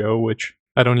Hannibal show, which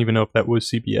I don't even know if that was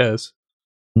CBS.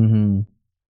 Mm-hmm.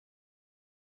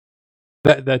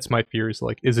 That's my fear, is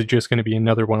like, is it just going to be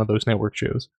another one of those network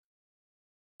shows?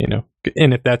 And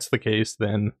if that's the case,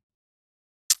 then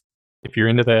if you're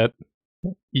into that,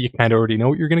 you kind of already know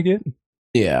what you're going to get.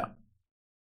 Yeah.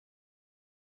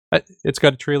 It's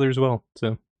got a trailer as well,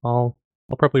 so I'll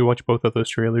probably watch both of those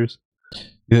trailers.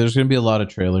 Yeah, there's going to be a lot of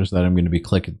trailers that I'm going to be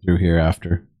clicking through here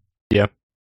after. Yeah.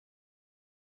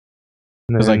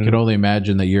 Because I could only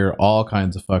imagine that you're all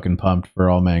kinds of fucking pumped for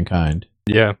All Mankind.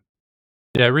 Yeah.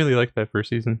 Yeah, I really liked that first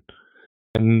season.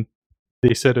 And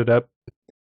they set it up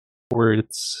where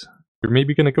they're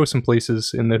maybe going to go some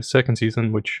places in the second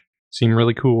season, which seem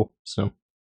really cool. So,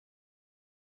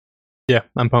 yeah,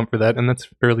 I'm pumped for that. And that's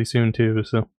fairly soon, too.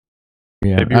 So,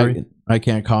 yeah, I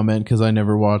can't comment because I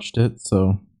never watched it.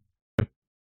 So,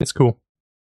 it's cool.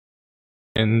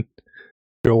 And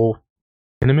Joel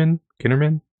Kinnaman?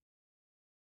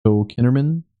 Joel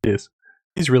Kinnaman? Yes.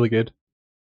 He's really good.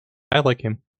 I like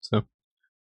him. So,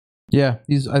 yeah,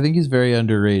 I think he's very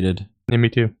underrated. Yeah, me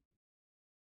too.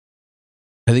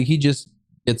 I think he just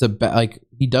gets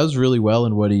he does really well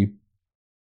in what he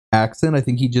acts in. I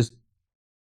think he just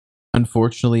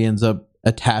unfortunately ends up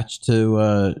attached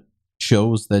to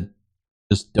shows that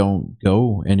just don't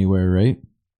go anywhere, right?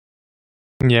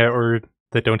 Yeah, or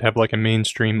that don't have like a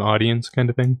mainstream audience kind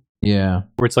of thing. Yeah.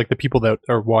 Where it's like the people that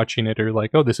are watching it are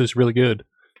like, oh, this is really good.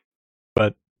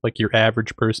 But like your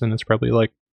average person is probably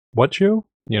like, what show?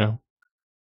 Yep.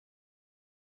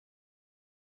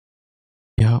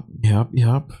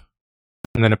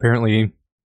 And then apparently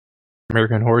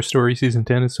American Horror Story season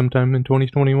 10 is sometime in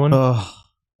 2021. Ugh.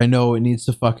 I know, it needs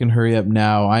to fucking hurry up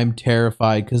now. I'm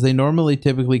terrified because they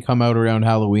typically come out around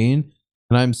Halloween,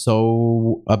 and I'm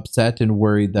so upset and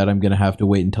worried that I'm going to have to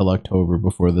wait until October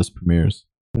before this premieres.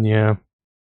 Yeah.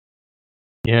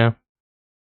 Yeah.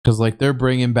 Because, like, they're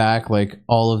bringing back, like,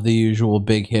 all of the usual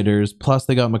big hitters. Plus,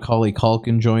 they got Macaulay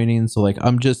Culkin joining. So, like,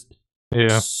 I'm just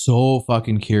so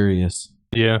fucking curious.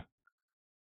 Yeah.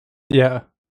 Yeah.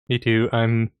 Me too.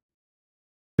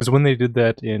 Because when they did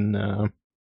that in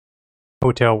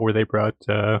Hotel, where they brought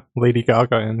Lady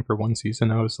Gaga in for one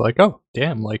season, I was like, oh,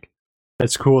 damn, like,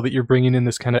 that's cool that you're bringing in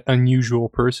this kind of unusual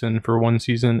person for one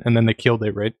season, and then they killed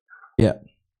it, right? Yeah.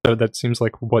 So that seems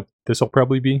like what this will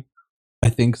probably be. I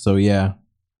think so, yeah.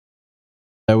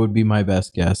 That would be my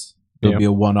best guess. It'll be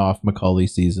a one-off Macaulay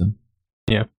season.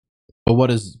 Yeah.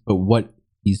 But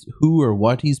who or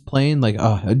what he's playing, like,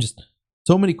 I just,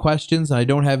 so many questions, and I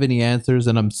don't have any answers,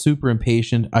 and I'm super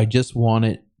impatient. I just want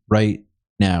it right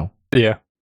now. Yeah.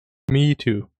 Me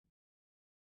too.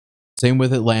 Same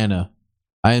with Atlanta.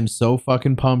 I am so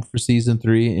fucking pumped for season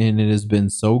 3, and it has been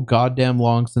so goddamn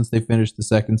long since they finished the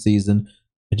second season.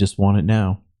 I just want it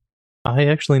now. I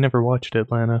actually never watched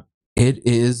Atlanta. It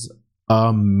is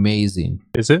amazing.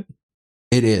 Is it?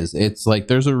 It is. It's like,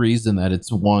 there's a reason that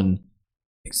it's won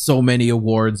so many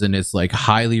awards, and it's like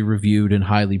highly reviewed and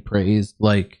highly praised.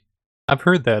 Like, I've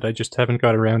heard that. I just haven't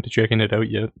got around to checking it out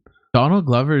yet. Donald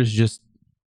Glover is just,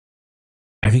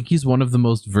 I think he's one of the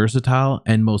most versatile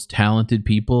and most talented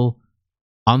people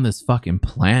on this fucking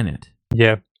planet.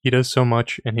 Yeah, he does so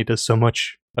much, and he does so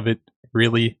much of it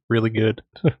really, really good.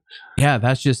 Yeah,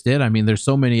 that's just it. I mean, there's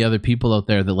so many other people out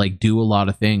there that like do a lot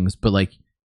of things, but like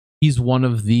he's one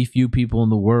of the few people in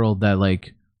the world that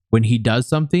like when he does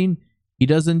something, he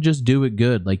doesn't just do it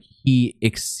good. Like he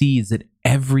exceeds at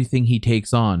everything he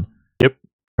takes on. Yep.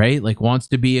 Right? Like wants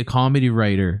to be a comedy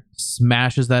writer,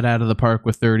 smashes that out of the park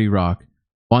with 30 Rock.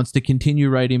 Wants to continue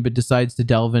writing but decides to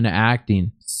delve into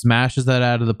acting, smashes that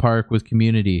out of the park with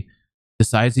Community.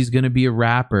 Decides he's going to be a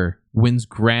rapper, wins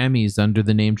Grammys under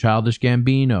the name Childish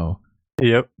Gambino.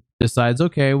 Yep. Decides,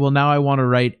 okay, well now I want to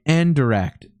write and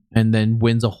direct, and then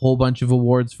wins a whole bunch of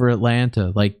awards for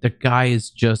Atlanta. Like the guy is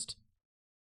just,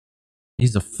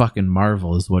 he's a fucking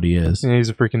marvel is what he is. Yeah, he's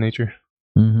a freaking nature.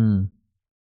 Mm-hmm.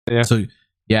 Yeah. So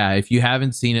yeah, if you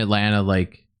haven't seen Atlanta,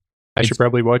 like I should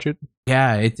probably watch it.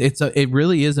 yeah, it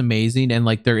really is amazing, and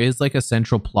like there is like a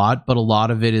central plot, but a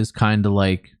lot of it is kind of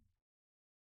like,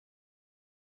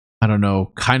 I don't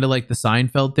know, kind of like the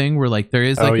Seinfeld thing where like there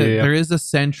is like there is a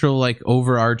central like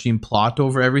overarching plot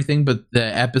over everything, but the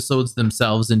episodes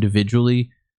themselves individually,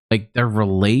 like they're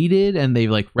related and they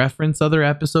like reference other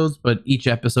episodes, but each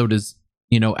episode is,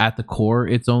 you know, at the core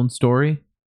its own story.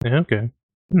 Yeah, okay.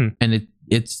 And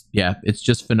it's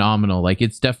just phenomenal. Like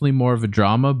it's definitely more of a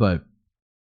drama, but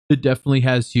it definitely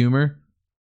has humor.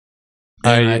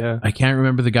 I can't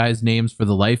remember the guys' names for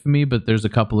the life of me, but there's a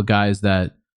couple of guys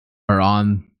that are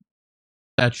on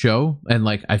that show, and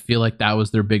like I feel like that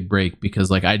was their big break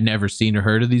because like I'd never seen or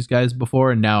heard of these guys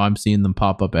before, and now I'm seeing them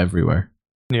pop up everywhere.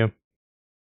 Yeah,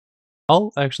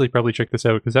 I'll actually probably check this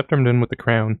out because after I'm done with The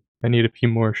Crown, I need a few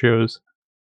more shows.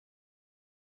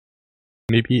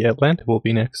 Maybe Atlanta will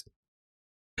be next.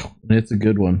 It's a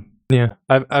good one. Yeah,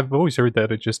 I've always heard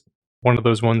that. It's just one of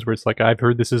those ones where it's like I've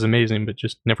heard this is amazing, but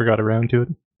just never got around to it.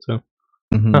 So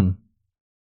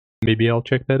maybe I'll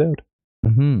check that out.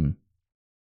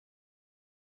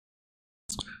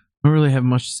 I don't really have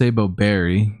much to say about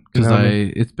Barry because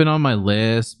it's been on my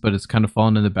list, but it's kind of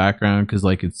fallen in the background because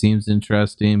like it seems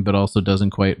interesting, but also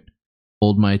doesn't quite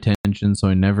hold my attention, so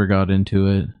I never got into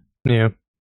it. Yeah,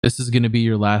 this is gonna be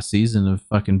your last season of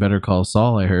fucking Better Call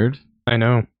Saul. I heard. I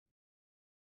know,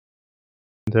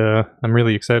 and I'm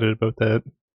really excited about that.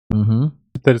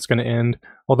 That it's gonna end.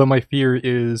 Although my fear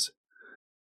is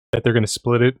that they're gonna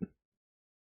split it.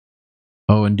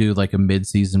 Oh, and do like a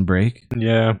mid-season break.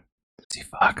 Yeah.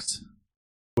 Fox,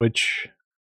 which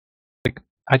like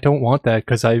I don't want that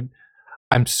because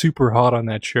I'm super hot on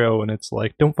that show, and it's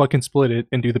like don't fucking split it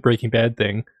and do the Breaking Bad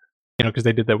thing, you know, because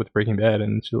they did that with Breaking Bad,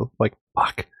 and it's like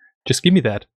fuck, just give me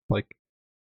that, like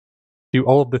do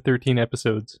all of the 13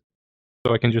 episodes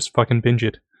so I can just fucking binge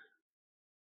it.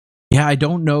 Yeah, I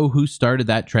don't know who started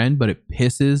that trend, but it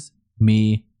pisses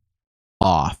me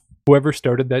off. Whoever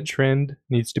started that trend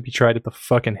needs to be tried at the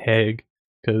fucking Hague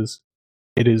because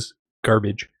it is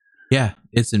garbage. Yeah,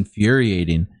 it's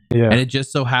infuriating. Yeah, and it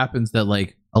just so happens that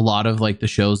like a lot of like the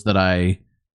shows that I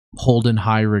hold in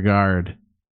high regard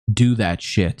do that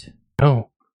shit.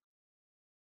 No,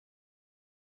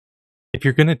 if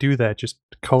you're gonna do that, just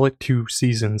call it 2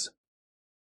 seasons,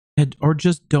 or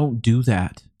just don't do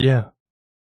that. Yeah,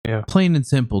 plain and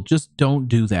simple. Just don't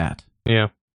do that. Yeah,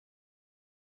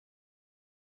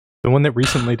 the one that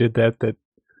recently did that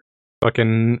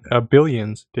fucking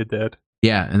Billions did that.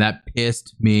 Yeah, and that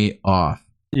pissed me off.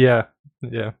 Yeah.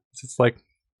 It's like,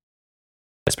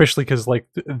 especially because like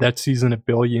that season of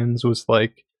Billions was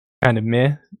like kind of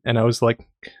meh, and I was like,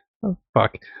 oh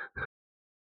fuck.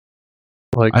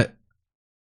 Like,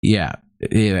 yeah,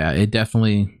 it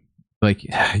definitely like,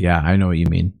 yeah, I know what you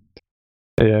mean.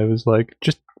 Yeah, it was like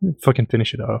just fucking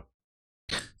finish it off.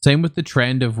 Same with the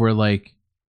trend of where like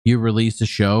you release a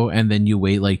show and then you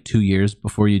wait like 2 years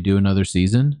before you do another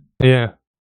season. Yeah.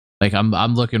 Like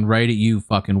I'm looking right at you,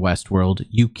 fucking Westworld.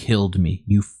 You killed me.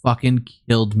 You fucking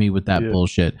killed me with that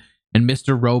bullshit. And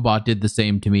Mr. Robot did the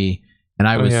same to me. And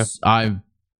I'm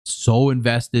so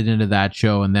invested into that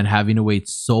show, and then having to wait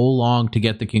so long to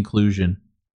get the conclusion,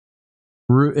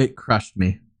 it crushed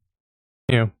me.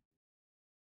 Yeah.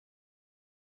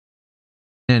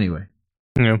 Anyway.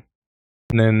 Yeah.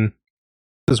 And then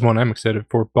this is one I'm excited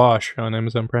for, Bosch on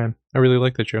Amazon Prime. I really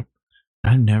like that show.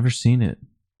 I've never seen it.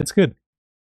 It's good.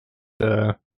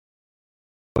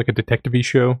 Like a detective-y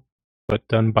show, but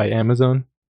done by Amazon.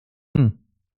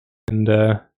 And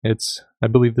I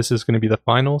believe this is going to be the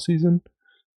final season.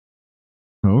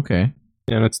 Okay.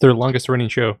 And it's their longest running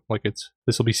show. Like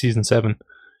this will be season 7.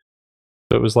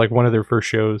 So it was like one of their first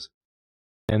shows.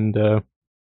 And yeah,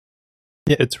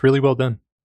 it's really well done.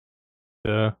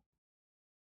 I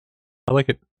like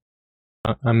it.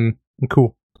 I'm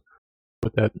cool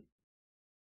with that.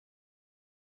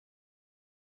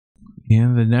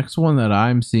 Yeah, the next one that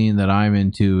I'm seeing that I'm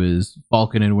into is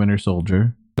Falcon and Winter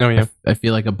Soldier. Oh yeah, I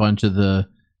feel like a bunch of the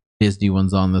Disney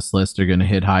ones on this list are going to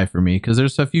hit high for me because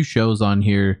there's a few shows on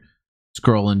here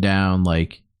scrolling down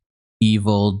like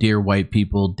Evil, Dear White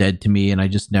People, Dead to Me, and I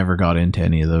just never got into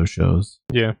any of those shows.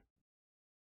 yeah.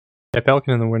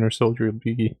 Falcon and the Winter Soldier would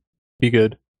be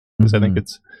good because I think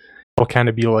it'll kind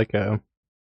of be like a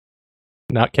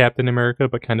not Captain America,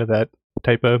 but kind of that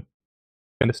type of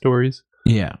stories.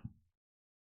 Yeah.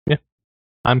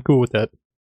 I'm cool with that.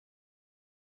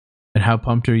 And how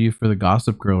pumped are you for the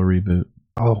Gossip Girl reboot?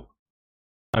 Oh,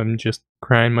 I'm just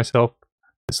crying myself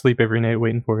to sleep every night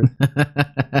waiting for it.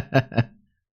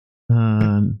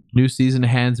 New season of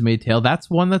Handmaid's Tale.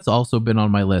 That's one that's also been on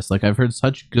my list. Like I've heard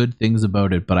such good things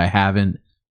about it, but I haven't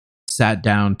sat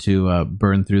down to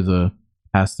burn through the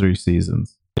past 3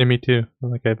 seasons. Yeah, me too.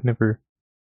 Like I've never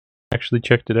actually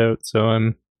checked it out, so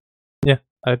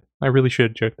I really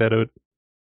should check that out.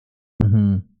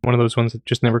 Mm-hmm. One of those ones that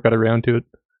just never got around to it.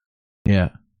 Yeah.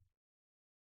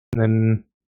 And then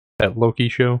that Loki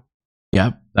show.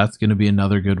 Yep, that's going to be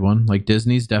another good one. Like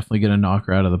Disney's definitely going to knock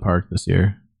her out of the park this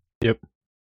year. Yep.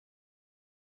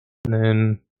 And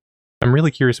then I'm really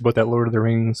curious about that Lord of the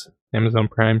Rings Amazon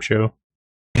Prime show.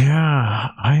 Yeah,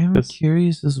 I am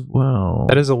curious as well.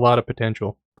 That has a lot of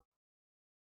potential.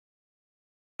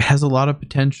 It has a lot of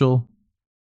potential.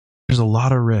 There's a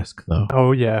lot of risk, though.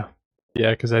 Oh, yeah.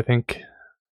 Yeah, because I think,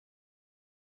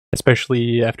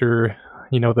 especially after,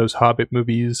 those Hobbit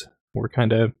movies were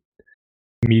kind of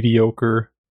mediocre.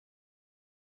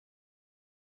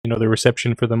 The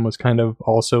reception for them was kind of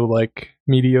also, like,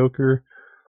 mediocre.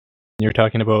 You're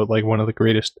talking about, like, one of the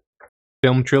greatest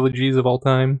film trilogies of all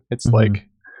time. It's like,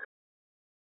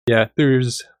 yeah,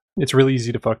 it's really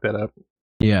easy to fuck that up.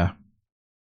 Yeah.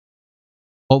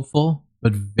 Hopeful,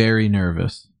 but very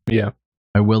nervous. Yeah.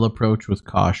 I will approach with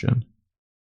caution.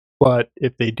 But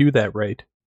if they do that right,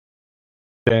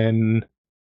 then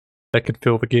that could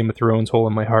fill the Game of Thrones hole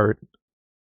in my heart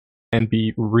and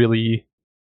be really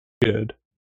good.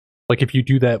 Like, if you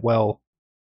do that well,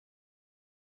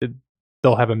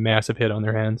 they'll have a massive hit on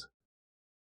their hands.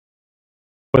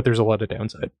 But there's a lot of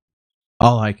downside.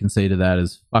 All I can say to that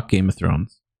is fuck Game of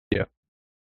Thrones. Yeah.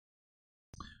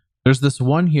 There's this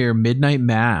one here, Midnight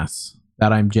Mass,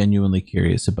 that I'm genuinely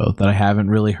curious about, that I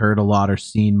haven't really heard a lot or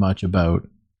seen much about.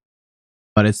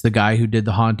 But it's the guy who did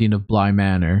The Haunting of Bly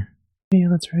Manor. Yeah,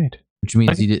 that's right. Which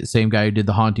means he did the same guy who did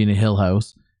The Haunting of Hill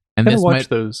House. And I watched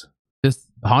those. This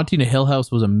Haunting of Hill House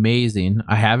was amazing.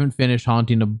 I haven't finished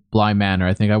Haunting of Bly Manor.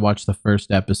 I think I watched the first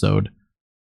episode.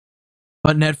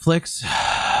 But Netflix,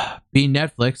 being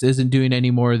Netflix, isn't doing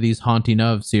any more of these Haunting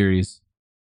of series.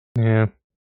 Yeah.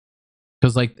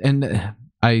 Because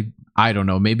I don't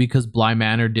know, maybe because Bly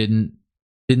Manor didn't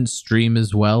stream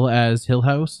as well as Hill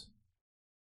House.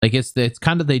 Like it's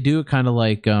kind of, they do it kind of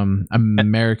like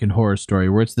American Horror Story,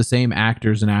 where it's the same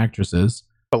actors and actresses,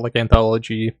 but like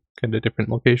anthology, kind of different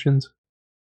locations.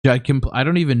 I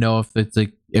don't even know if it's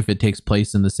like if it takes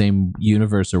place in the same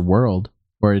universe or world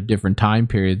or at different time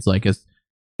periods. Like as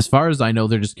far as I know,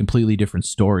 they're just completely different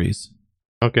stories.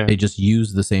 Okay, they just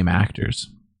use the same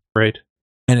actors, right?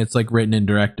 And it's like written and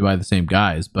directed by the same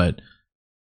guys, but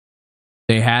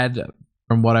they had,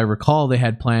 from what I recall, they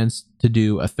had plans to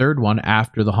do a third one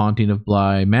after The Haunting of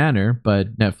Bly Manor,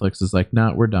 but Netflix is like,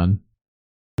 nah, we're done.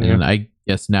 Yeah. And I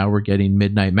guess now we're getting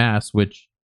Midnight Mass, which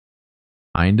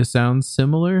kind of sounds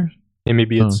similar. Yeah,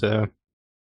 maybe it's kind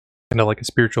of like a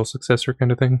spiritual successor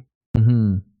kind of thing.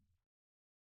 Mm-hmm.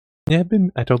 Yeah,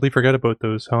 I totally forgot about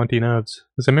those Haunting ofs,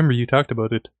 because I remember you talked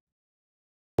about it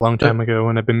a long time ago,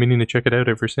 and I've been meaning to check it out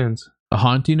ever since. The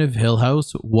Haunting of Hill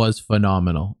House was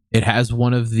phenomenal. It has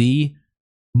one of the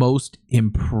most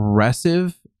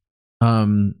impressive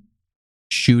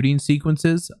shooting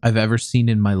sequences I've ever seen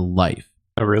in my life.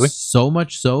 Oh, really? So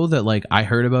much so that like I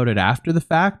heard about it after the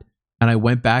fact, and I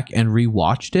went back and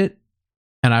rewatched it,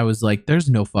 and I was like, there's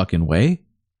no fucking way.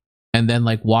 And then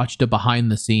like watched it behind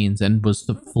the scenes and was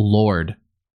floored.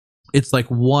 It's like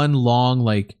one long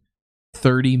like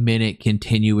 30-minute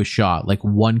continuous shot, like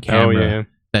one camera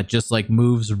that just like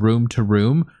moves room to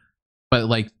room, but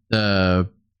like the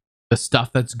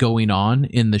stuff that's going on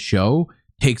in the show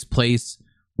takes place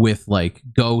with like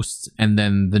ghosts and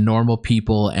then the normal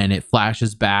people, and it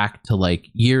flashes back to like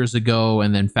years ago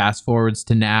and then fast forwards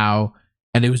to now,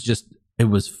 and it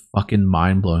was fucking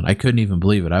mind-blowing. I couldn't even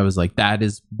believe it. I was like, that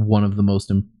is one of the most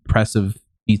impressive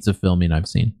feats of filming I've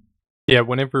seen. Yeah,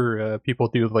 whenever people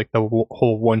do like the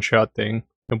whole one-shot thing,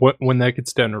 and when that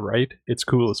gets done right, it's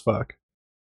cool as fuck.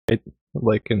 It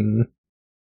like in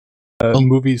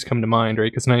movies come to mind,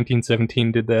 right? Because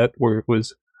 1917 did that, where it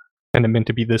was and it meant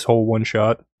to be this whole one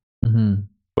shot, Mm-hmm.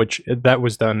 which that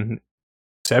was done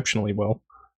exceptionally well.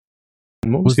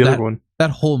 And what was the that, other one?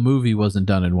 That whole movie wasn't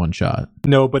done in one shot.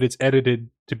 No, but it's edited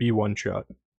to be one shot.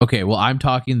 Okay, well, I'm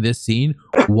talking this scene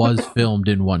was filmed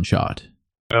in one shot.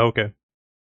 Oh, okay.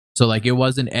 So, like, it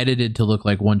wasn't edited to look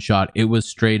like one shot. It was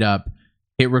straight up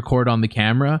hit record on the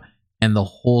camera, and the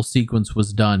whole sequence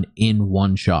was done in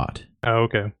one shot. Oh,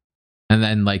 okay. And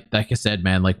then, like I said,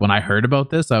 man, like, when I heard about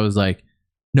this, I was like,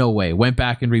 no way. Went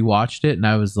back and rewatched it, and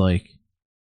I was like,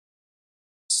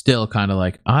 still kind of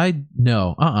like,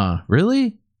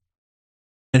 really?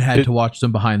 And had to watch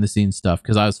some behind the scenes stuff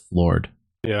because I was floored.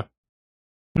 Yeah.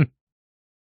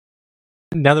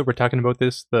 Now that we're talking about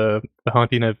this, the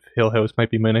Haunting of Hill House might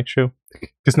be my next show,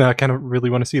 because now I kind of really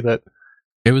want to see that.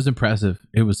 It was impressive.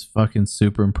 It was fucking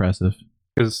super impressive.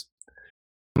 Because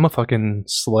I'm a fucking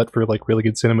slut for like really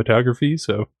good cinematography,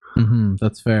 so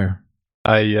that's fair.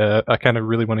 I kind of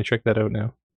really want to check that out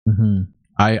now.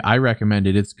 I recommend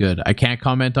it. It's good. I can't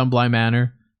comment on Bly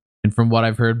Manor, and from what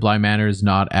I've heard, Bly Manor is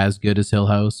not as good as Hill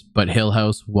House, but Hill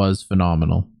House was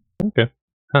phenomenal. Okay.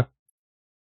 Huh.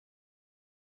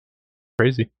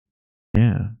 Crazy.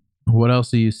 Yeah. What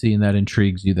else are you seeing that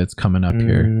intrigues you that's coming up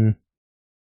here?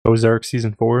 Ozark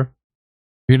season 4.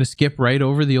 You're gonna skip right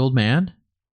over the old man?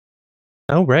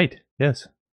 Oh, right. Yes.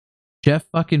 Jeff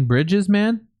fucking Bridges,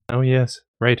 man? Oh, yes.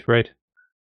 Right.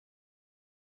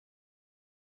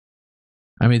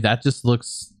 I mean, that just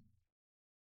looks...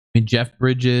 I mean, Jeff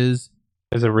Bridges...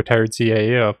 as a retired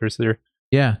CIA officer.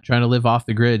 Yeah, trying to live off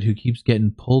the grid, who keeps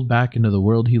getting pulled back into the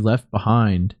world he left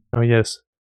behind. Oh, yes.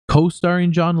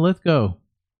 Co-starring John Lithgow.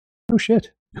 Oh,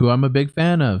 shit. Who I'm a big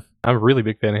fan of. I'm a really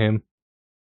big fan of him.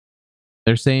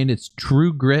 They're saying it's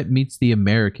True Grit meets The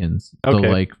Americans. Okay. So,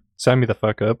 like... Sign me the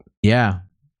fuck up. Yeah.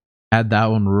 Add that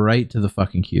one right to the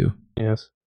fucking queue. Yes.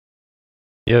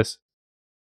 Yeah,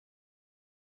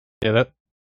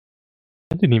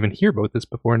 I didn't even hear about this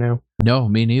before now. No,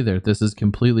 me neither. This is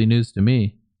completely news to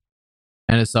me.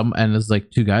 And it's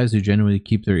like two guys who genuinely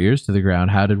keep their ears to the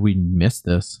ground. How did we miss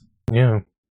this? Yeah.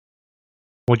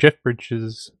 Well, Jeff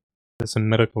Bridges has some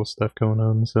medical stuff going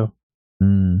on, so.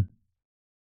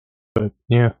 But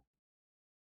yeah.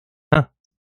 Huh.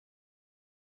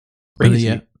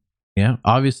 Crazy. Yeah.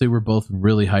 Obviously, we're both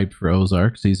really hyped for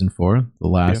Ozark season 4. The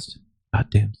last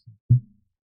goddamn season.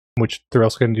 Which they're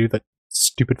also going to do that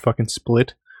stupid fucking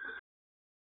split.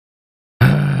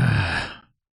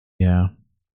 Yeah.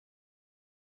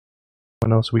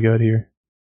 What else we got here?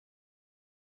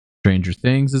 Stranger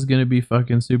Things is going to be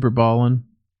fucking super ballin'.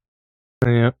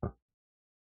 Yeah.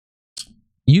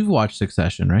 You've watched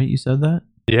Succession, right? You said that?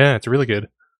 Yeah, it's really good.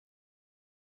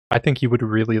 I think you would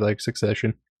really like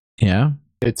Succession. Yeah.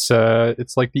 It's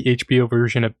like the HBO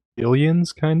version of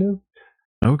Billions, kind of.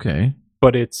 Okay.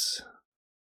 But it's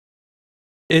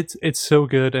so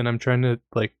good, and I'm trying to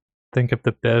like think of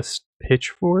the best pitch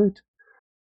for it.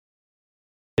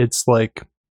 It's like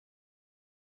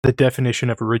the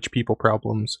definition of rich people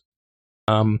problems,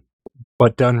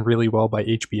 but done really well by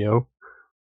HBO.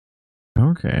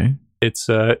 Okay. It's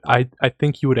I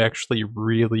think you would actually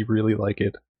really, really like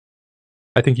it.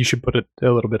 I think you should put it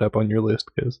a little bit up on your list,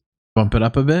 because bump it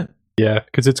up a bit. Yeah,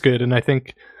 because it's good, and I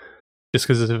think just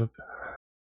because of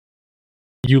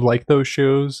you like those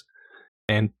shows,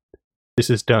 and this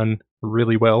is done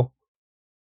really well.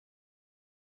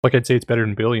 Like, I'd say it's better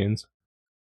than Billions.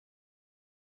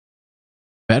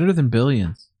 Better than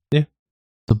Billions. Yeah,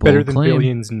 it's a bold better than claim.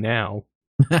 Billions now.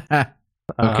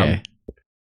 Okay.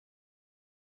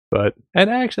 And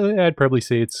actually, I'd probably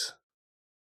say it's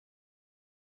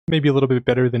maybe a little bit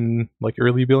better than like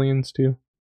early Billions too.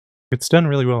 It's done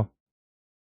really well.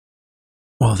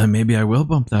 Well, then maybe I will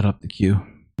bump that up the queue.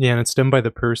 Yeah, and it's done by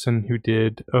the person who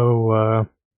did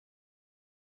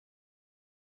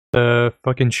the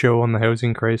fucking show on the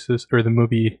housing crisis, or the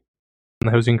movie on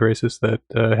the housing crisis that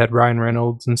had Ryan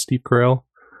Reynolds and Steve Carell.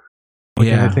 What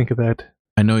can I think of that?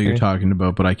 I know what you're talking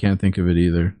about, but I can't think of it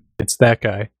either. It's that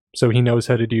guy. So he knows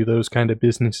how to do those kind of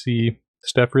businessy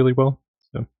stuff really well.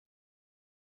 So.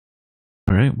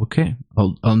 All right, okay.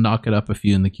 I'll knock it up a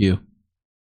few in the queue.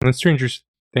 And then Stranger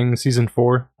Things season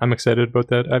 4, I'm excited about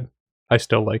that. I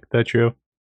still like that show.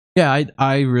 Yeah,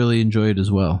 I really enjoyed it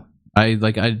as well. I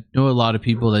know a lot of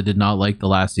people that did not like the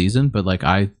last season, but like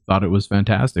I thought it was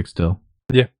fantastic still.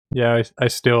 Yeah, I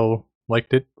still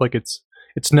liked it. Like it's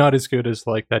not as good as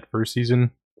like that first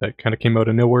season that kind of came out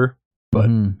of nowhere, but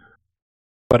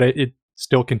but it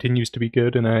still continues to be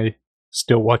good, and I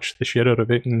still watch the shit out of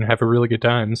it and have a really good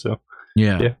time. So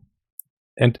yeah.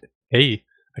 And hey,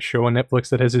 a show on Netflix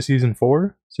that has a season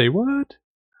 4? Say what?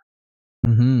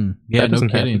 Yeah, no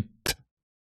kidding.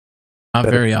 Not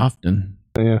very often.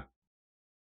 Yeah.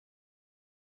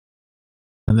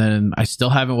 And then I still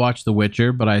haven't watched The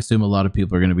Witcher, but I assume a lot of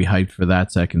people are going to be hyped for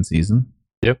that second season.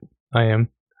 Yep, I am.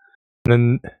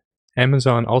 And then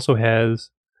Amazon also has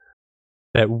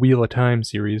that Wheel of Time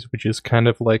series, which is kind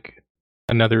of like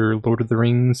another Lord of the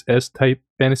Rings-esque type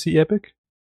fantasy epic.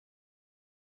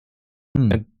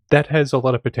 And that has a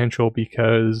lot of potential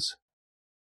because,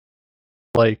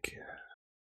 like,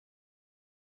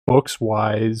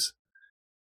 books-wise,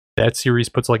 that series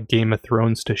puts, like, Game of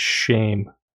Thrones to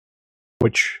shame.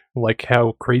 Which, like,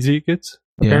 how crazy it gets,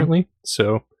 apparently. Yeah.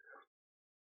 So,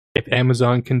 if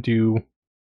Amazon can do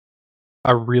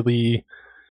a really,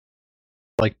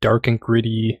 like, dark and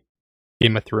gritty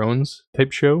Game of Thrones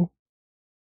type show,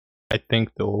 I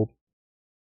think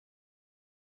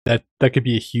that could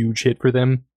be a huge hit for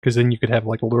them, because then you could have,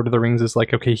 like, Lord of the Rings is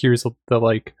like, okay, here's the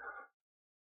like,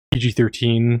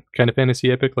 PG-13 kind of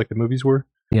fantasy epic, like the movies were.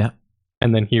 Yeah.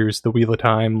 And then here's the Wheel of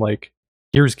Time, like,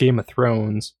 here's Game of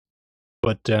Thrones,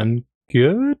 but done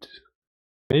good?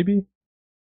 Maybe?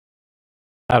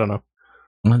 I don't know.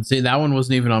 Let's see, that one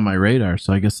wasn't even on my radar,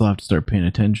 so I guess I'll have to start paying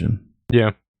attention.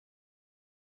 Yeah.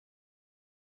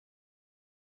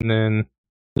 And then,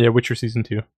 yeah, Witcher Season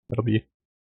 2. That'll be...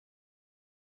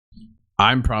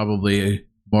 I'm probably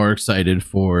more excited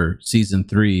for Season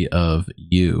 3 of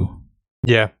You.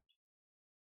 Yeah.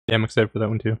 Yeah, I'm excited for that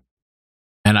one too.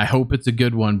 And I hope it's a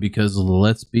good one, because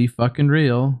let's be fucking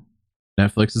real,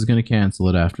 Netflix is going to cancel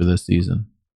it after this season.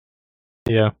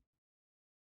 Yeah.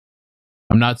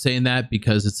 I'm not saying that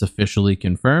because it's officially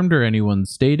confirmed or anyone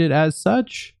stated as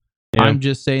such. Yeah. I'm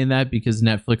just saying that because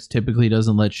Netflix typically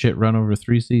doesn't let shit run over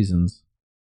 3 seasons.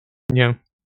 Yeah.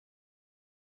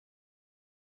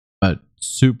 But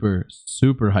super,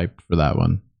 super hyped for that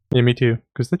one. Yeah, me too.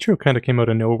 Because the show kind of came out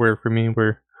of nowhere for me,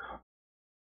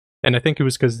 and I think it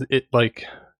was because it, like,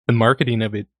 the marketing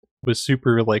of it was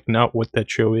super, like, not what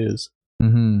that show is.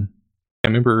 Mm-hmm. I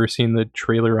remember seeing the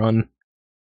trailer on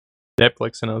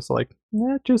Netflix, and I was like,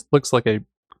 that just looks like a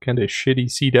kind of shitty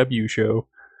CW show.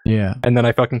 Yeah. And then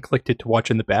I fucking clicked it to watch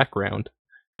in the background,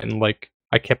 and, like,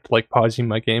 I kept, like, pausing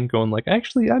my game, going, like,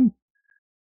 actually,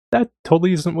 that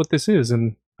totally isn't what this is,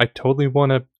 and I totally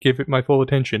want to give it my full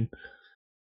attention.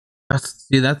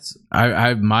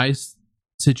 My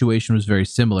situation was very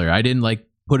similar. I didn't, like,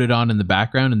 put it on in the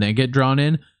background and then get drawn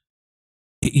in.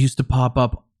 It used to pop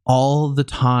up all the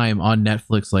time on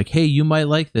Netflix, like, hey, you might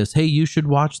like this, hey, you should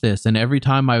watch this. And every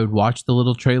time I would watch the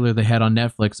little trailer they had on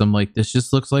Netflix, I'm like, this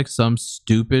just looks like some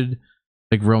stupid,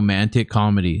 like, romantic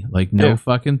comedy. Like, no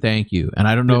fucking thank you. And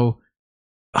I don't know,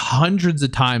 hundreds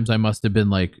of times I must have been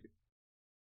like,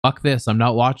 fuck this, I'm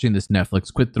not watching this,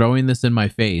 Netflix, quit throwing this in my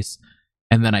face.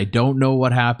 And then I don't know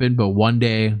what happened, but one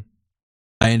day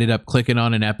I ended up clicking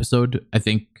on an episode, I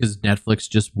think because Netflix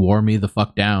just wore me the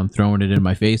fuck down, throwing it in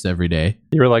my face every day.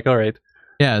 You were like, all right.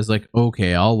 Yeah, I was like,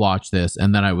 okay, I'll watch this.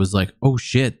 And then I was like, oh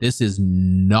shit, this is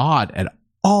not at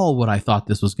all what I thought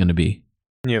this was going to be.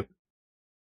 Yep.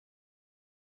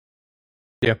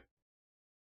 Yeah.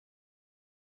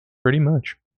 Pretty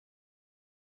much.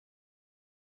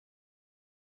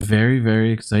 Very,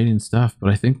 very exciting stuff. But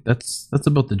I think that's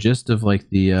about the gist of, like,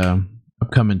 the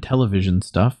upcoming television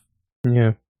stuff.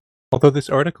 Yeah. Although this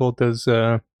article does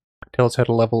tell us how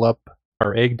to level up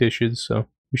our egg dishes, so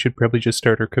we should probably just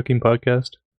start our cooking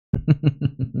podcast.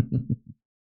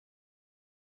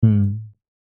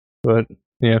 But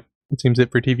yeah, it seems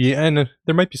it for TV. And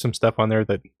there might be some stuff on there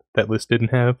that list didn't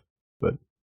have, but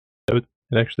it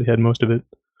actually had most of it.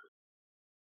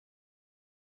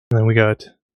 And then we got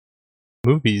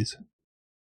movies.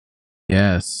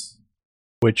 Yes.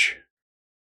 Which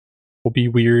will be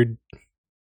weird.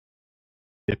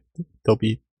 They'll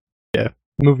be,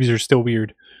 movies are still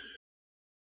weird.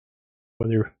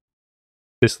 Whether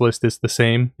this list is the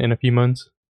same in a few months,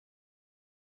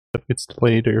 if it's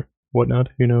delayed or whatnot,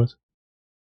 who knows?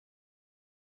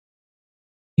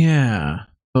 Yeah.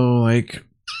 So, like,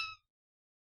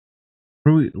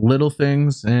 Little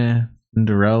Things,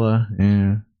 Cinderella,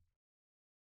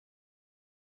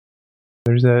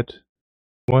 There's that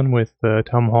one with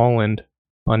Tom Holland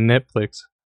on Netflix,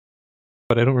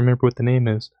 but I don't remember what the name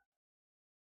is.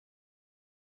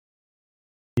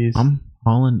 Tom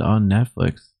Holland on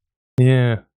Netflix?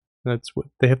 Yeah, that's what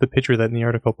they have the picture of that in the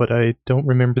article, but I don't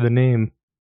remember the name.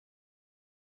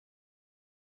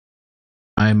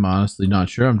 I'm honestly not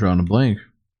sure. I'm drawing a blank.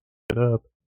 It up.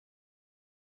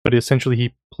 But essentially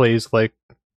he plays like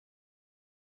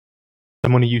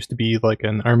someone who used to be like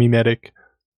an army medic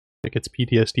that gets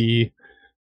PTSD,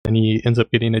 and he ends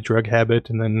up getting a drug habit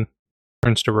and then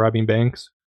turns to robbing banks.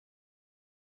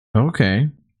 Okay.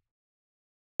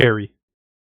 Scary.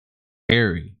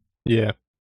 scary. Yeah.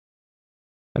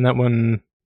 And that one's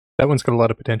got a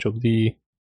lot of potential to be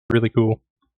really cool.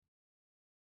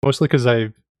 Mostly because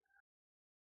I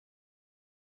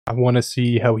want to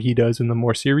see how he does in the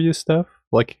more serious stuff.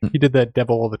 Like, he did that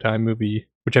Devil All the Time movie,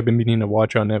 which I've been meaning to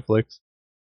watch on Netflix.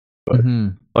 But,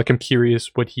 like, I'm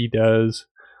curious what he does.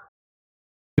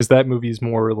 Because that movie is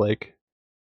more like,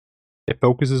 it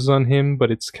focuses on him,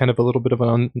 but it's kind of a little bit of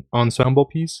an ensemble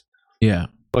piece. Yeah.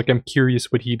 Like, I'm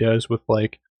curious what he does with,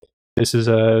 like, this is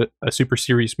a super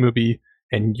serious movie,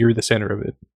 and you're the center of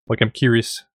it. Like, I'm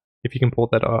curious if he can pull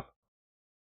that off.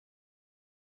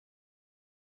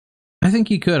 I think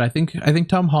he could. I think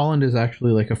Tom Holland is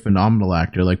actually like a phenomenal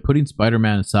actor. Like, putting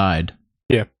Spider-Man aside,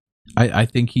 yeah, I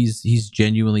think he's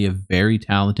genuinely a very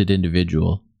talented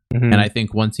individual. Mm-hmm. And I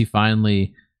think once he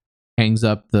finally hangs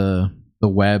up the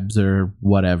webs or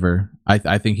whatever,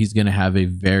 I think he's going to have a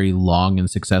very long and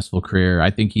successful career.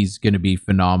 I think he's going to be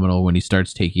phenomenal when he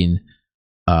starts taking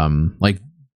like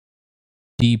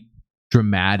deep,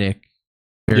 dramatic,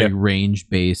 very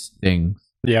range-based things.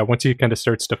 Yeah, once he kind of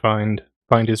starts to find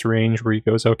his range where he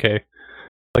goes, okay,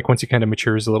 like once he kind of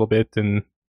matures a little bit and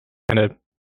kind of,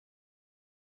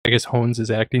 I guess, hones his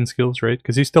acting skills, right?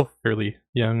 Because he's still fairly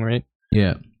young, right?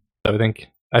 Yeah. So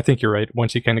I think you're right.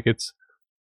 Once he kind of gets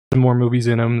some more movies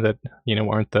in him that, you know,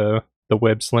 aren't the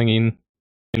web slinging,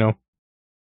 you know,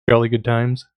 fairly good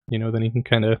times, you know, then he can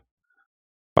kind of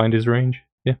find his range.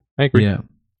 Yeah, I agree. Yeah.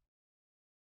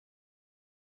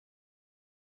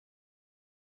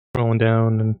 Rolling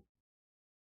down, and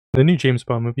the new James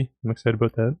Bond movie, I'm excited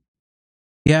about that.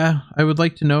 Yeah, I would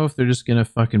like to know if they're just gonna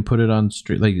fucking put it on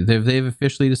street. Like, they've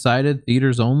officially decided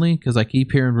theaters only, because I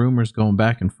keep hearing rumors going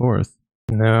back and forth.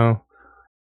 No,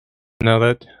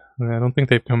 that I don't think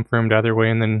they've confirmed either way.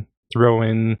 And then throw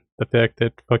in the fact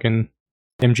that fucking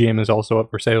MGM is also up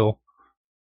for sale.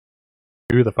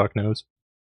 Who the fuck knows?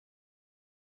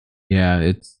 Yeah,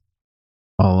 it's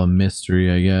all a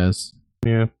mystery, I guess.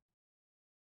 Yeah.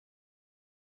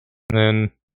 And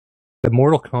then the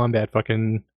Mortal Kombat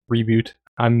fucking reboot,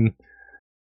 I'm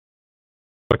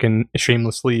fucking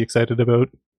shamelessly excited about.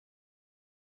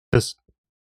 Just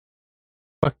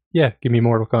fuck yeah, give me a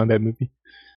Mortal Kombat movie.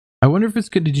 I wonder if it's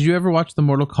good. Did you ever watch the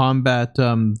Mortal Kombat,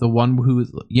 the one who,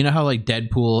 you know how like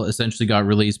Deadpool essentially got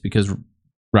released because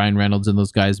Ryan Reynolds and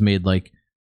those guys made like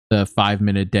the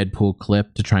 5-minute Deadpool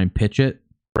clip to try and pitch it?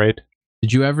 Right.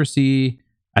 Did you ever see,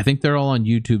 I think they're all on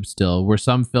YouTube still, where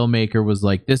some filmmaker was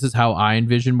like, this is how I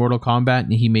envision Mortal Kombat,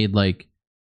 and he made like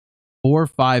 4 or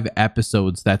 5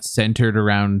 episodes that centered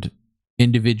around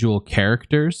individual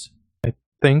characters. I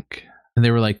think. And they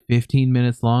were like 15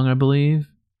 minutes long, I believe.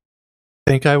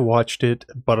 I think I watched it,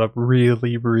 but a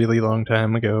really, really long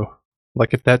time ago.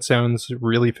 Like, if that sounds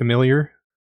really familiar,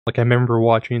 like I remember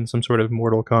watching some sort of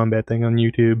Mortal Kombat thing on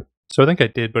YouTube. So I think I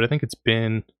did, but I think it's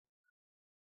been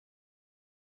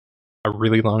a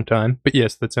really long time. But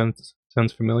yes, that sounds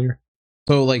familiar.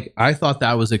 So, like, I thought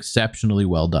that was exceptionally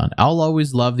well done. I'll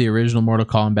always love the original Mortal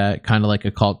Kombat, kind of like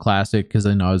a cult classic, because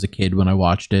I know I was a kid when I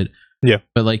watched it. Yeah.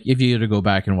 But, like, if you were to go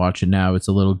back and watch it now, it's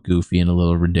a little goofy and a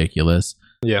little ridiculous.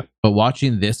 Yeah. But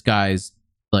watching this guy's,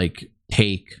 like,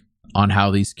 take on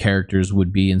how these characters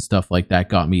would be and stuff like that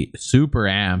got me super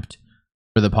amped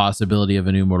for the possibility of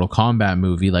a new Mortal Kombat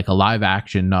movie, like a live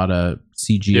action, not a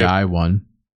CGI one.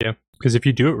 Yeah. Because if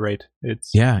you do it right, it's...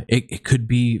 Yeah, it could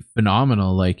be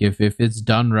phenomenal. Like, if it's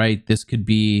done right, this could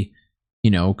be,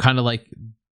 you know, kind of like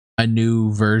a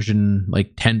new version,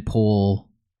 like tentpole,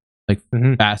 like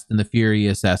Fast and the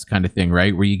Furious-esque kind of thing,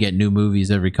 right? Where you get new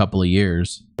movies every couple of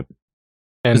years.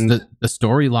 And the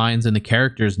storylines and the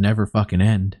characters never fucking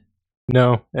end.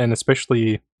 No, and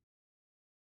especially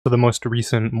for the most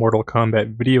recent Mortal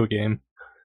Kombat video game,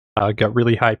 got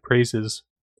really high praises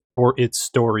for its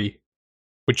story,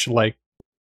 which, like,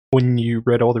 when you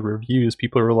read all the reviews,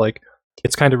 people were like,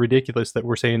 it's kind of ridiculous that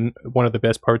we're saying one of the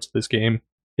best parts of this game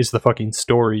is the fucking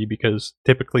story, because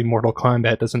typically Mortal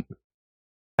Kombat doesn't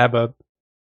have a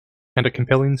kind of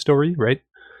compelling story, right?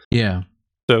 Yeah.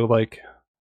 So, like,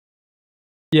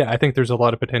 yeah, I think there's a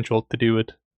lot of potential to do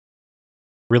it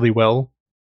really well,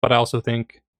 but I also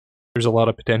think there's a lot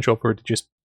of potential for it to just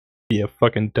be a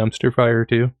fucking dumpster fire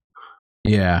too.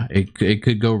 Yeah, it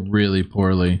could go really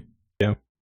poorly. Yeah.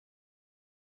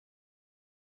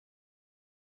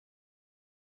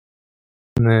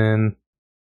 And then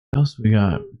what else we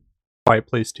got? Quiet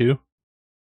Place 2.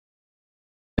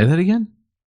 Say that again?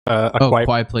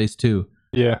 Quiet Place 2.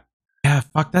 Yeah. Yeah,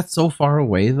 fuck, that's so far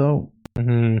away though.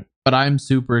 Mm-hmm. But I'm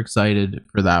super excited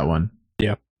for that one.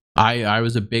 Yeah. I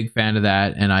was a big fan of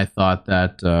that, and I thought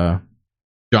that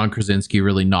John Krasinski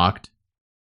really knocked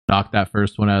that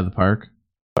first one out of the park.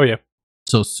 Oh yeah.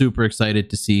 So super excited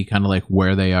to see kind of like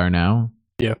where they are now.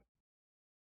 Yeah,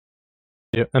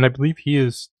 and I believe he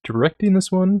is directing this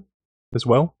one as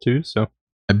well too. So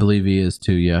I believe he is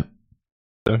too. Yeah.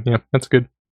 So yeah, that's good.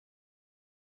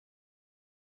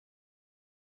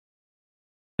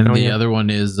 And the other one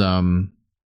is the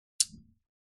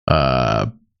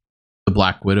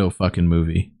Black Widow fucking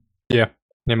movie. Yeah,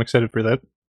 I'm excited for that.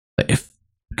 If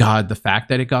God, the fact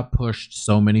that it got pushed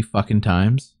so many fucking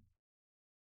times.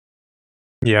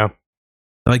 Yeah.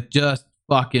 Like, just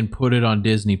fucking put it on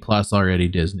Disney Plus already,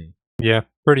 Disney. Yeah,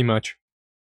 pretty much.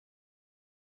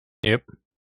 Yep.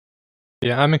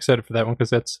 Yeah, I'm excited for that one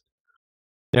because that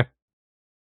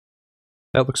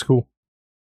looks cool.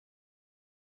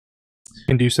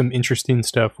 And do some interesting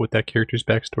stuff with that character's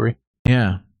backstory.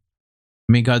 Yeah.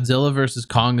 I mean, Godzilla versus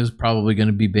Kong is probably going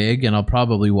to be big, and I'll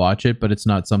probably watch it, but it's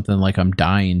not something like I'm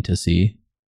dying to see.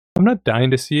 I'm not dying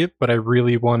to see it, but I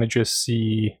really want to just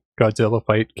see Godzilla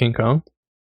fight King Kong.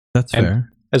 That's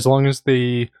fair. As long as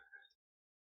they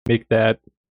make that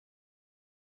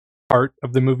part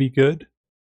of the movie good,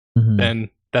 then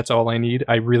that's all I need.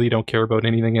 I really don't care about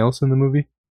anything else in the movie.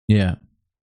 Yeah.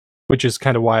 Which is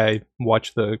kind of why I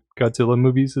watch the Godzilla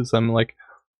movies, is I'm like,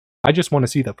 I just want to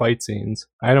see the fight scenes.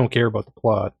 I don't care about the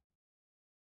plot.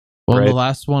 Well, right? The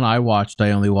last one I watched,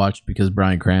 I only watched because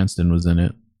Bryan Cranston was in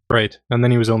it. Right. And then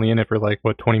he was only in it for like,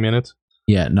 20 minutes?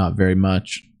 Yeah, not very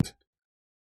much.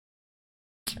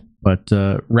 But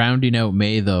rounding out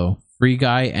May, though, Free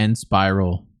Guy and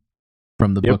Spiral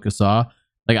from the Book of Saw.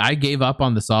 Like, I gave up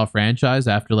on the Saw franchise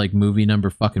after like movie number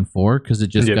fucking 4 because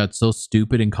it just got so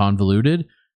stupid and convoluted.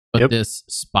 But this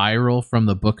Spiral from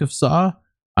the Book of Saw,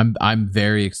 I'm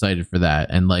very excited for that.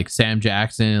 And like Sam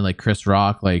Jackson and like Chris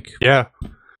Rock, like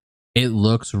it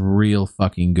looks real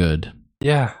fucking good.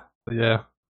 Yeah.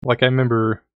 Like I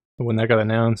remember when that got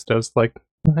announced, I was like,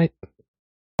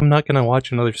 I'm not gonna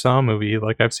watch another Saw movie.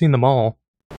 Like I've seen them all,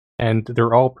 and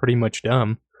they're all pretty much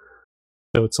dumb.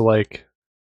 So it's like,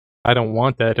 I don't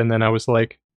want that. And then I was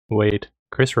like, wait,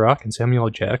 Chris Rock and Samuel L.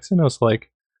 Jackson? I was like,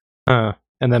 and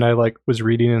then I like was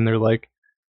reading, and they're like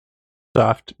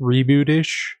soft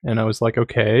reboot-ish, and I was like,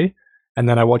 okay. And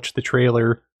then I watched the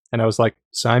trailer, and I was like,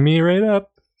 sign me right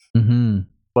up.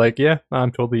 Like, yeah,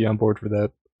 I'm totally on board for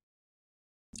that.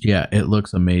 Yeah, it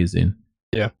looks amazing.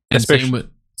 Yeah, and same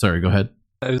with. Sorry, go ahead.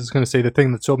 I was going to say the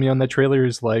thing that sold me on that trailer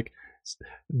is like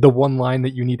the one line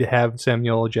that you need to have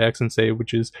Samuel L. Jackson say,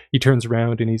 which is he turns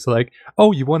around and he's like,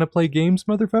 "Oh, you want to play games,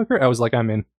 motherfucker?" I was like, I'm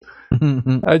in.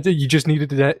 You just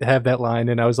needed to have that line,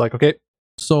 and I was like, okay,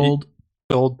 sold.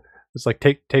 It's like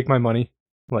take my money,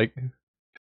 like.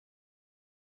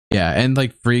 Yeah, and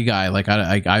like Free Guy, like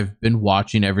I've been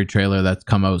watching every trailer that's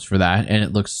come out for that, and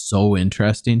it looks so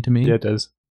interesting to me. Yeah, it does.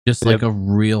 Just like a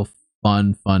real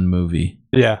fun movie.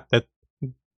 Yeah, that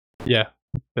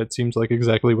seems like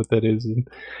exactly what that is.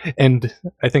 And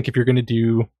I think if you're going to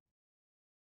do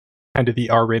kind of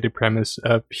the R-rated premise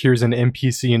of here's an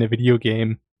NPC in a video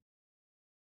game,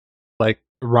 like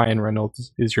Ryan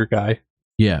Reynolds is your guy.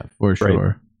 Yeah, for sure.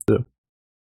 Right? So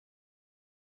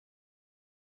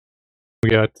we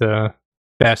got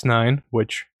Fast 9,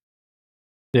 which,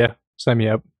 sign me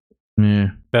up. Yeah.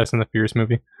 Fast and the Furious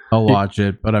movie. I'll watch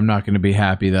it, but I'm not going to be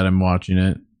happy that I'm watching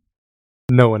it.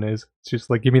 No one is. It's just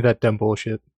like, give me that dumb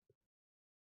bullshit.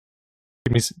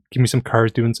 Give me some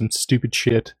cars doing some stupid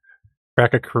shit.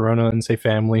 Crack a Corona and say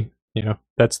family. You know,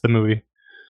 that's the movie.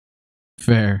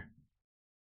 Fair.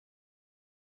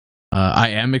 I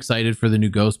am excited for the new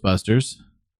Ghostbusters.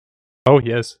 Oh,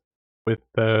 yes. With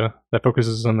that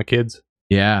focuses on the kids.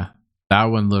 Yeah. That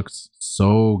one looks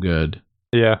so good.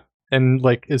 Yeah. And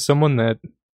like, as someone that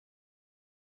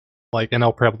like, and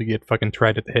I'll probably get fucking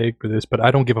tried at the Hague for this, but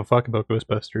I don't give a fuck about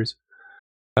Ghostbusters.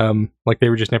 Like they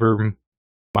were just never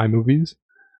my movies.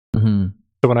 So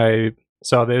when I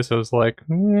saw this, I was like,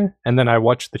 and then I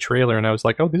watched the trailer and I was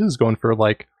like, oh, this is going for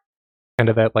like kind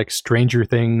of that like Stranger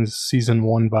Things season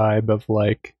 1 vibe of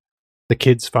like the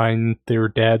kids find their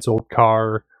dad's old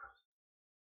car,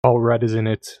 Paul Rudd is in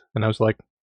it, and I was like,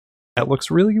 that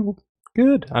looks really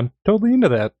good. I'm totally into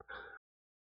that.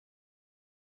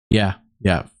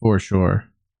 Yeah, for sure.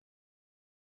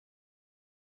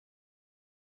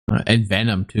 And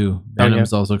Venom too.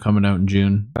 Venom's also coming out in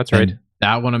June. That's right. And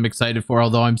that one I'm excited for,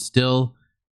 although I'm still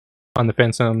on the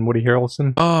fence on Woody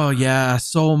Harrelson. Oh yeah,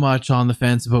 so much on the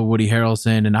fence about Woody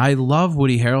Harrelson, and I love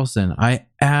Woody Harrelson. I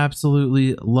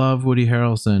absolutely love Woody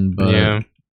Harrelson, but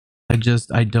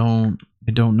I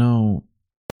don't know.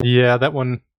 Yeah, that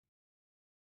one.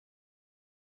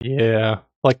 Yeah,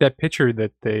 like that picture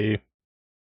that they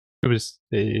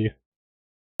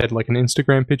had like an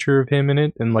Instagram picture of him in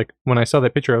it, and like when I saw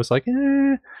that picture, I was like,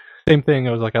 Same thing.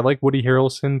 I was like, I like Woody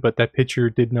Harrelson, but that picture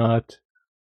did not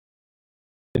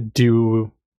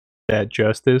do that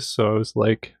justice. So I was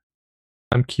like,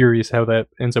 I'm curious how that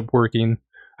ends up working.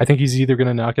 I think he's either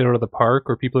gonna knock it out of the park,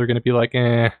 or people are gonna be like,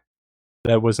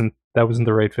 that wasn't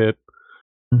the right fit.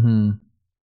 Mm-hmm.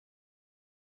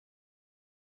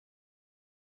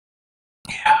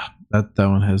 Yeah, that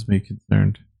one has me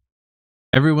concerned.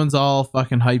 Everyone's all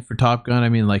fucking hyped for Top Gun. I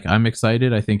mean, like, I'm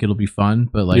excited. I think it'll be fun,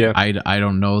 but like, Yeah. I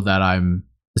don't know that I'm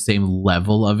the same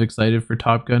level of excited for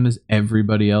Top Gun as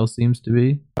everybody else seems to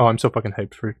be. Oh, I'm so fucking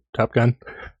hyped for Top Gun.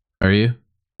 Are you?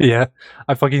 Yeah,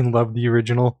 I fucking love the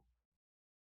original,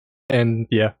 and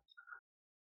yeah,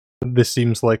 this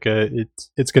seems like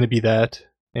it's gonna be that,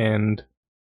 and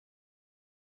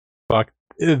fuck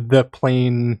the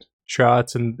plane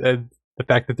shots and the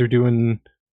fact that they're doing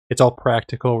it's all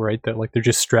practical, right? That like they're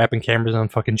just strapping cameras on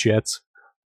fucking jets.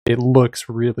 It looks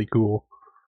really cool.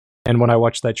 And when I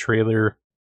watched that trailer,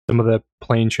 some of the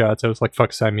plane shots, I was like,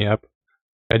 "Fuck, sign me up!"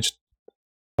 I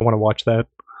want to watch that.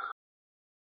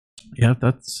 Yeah,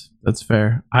 that's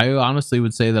fair. I honestly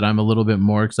would say that I'm a little bit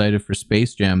more excited for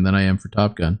Space Jam than I am for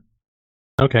Top Gun.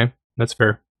 Okay, that's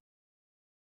fair.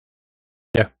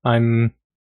 Yeah, I'm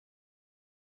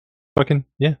fucking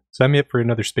yeah. Sign me up for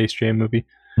another Space Jam movie.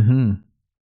 Mm-hmm.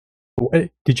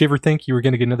 Did you ever think you were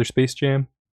gonna get another Space Jam?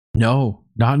 No,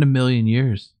 not in a million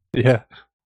years. Yeah.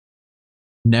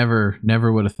 Never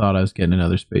would have thought I was getting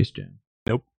another Space Jam.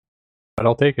 Nope. But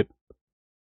I'll take it.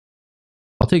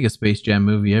 I'll take a Space Jam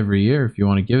movie every year if you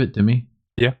want to give it to me.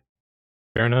 Yeah.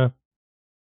 Fair enough.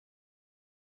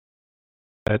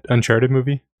 That Uncharted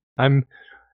movie. I'm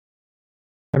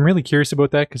really curious about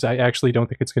that because I actually don't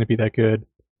think it's going to be that good,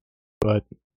 but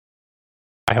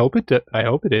I hope it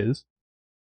is.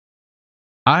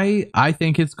 I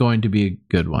think it's going to be a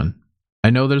good one. I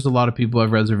know there's a lot of people who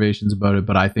have reservations about it,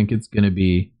 but I think it's going to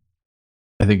be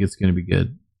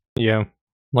good. Yeah.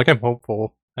 Like I'm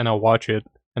hopeful and I'll watch it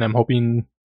and I'm hoping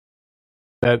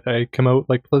that I come out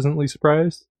like pleasantly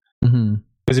surprised. Mm-hmm.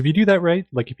 Because if you do that right,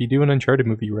 like if you do an Uncharted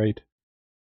movie right,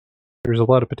 there's a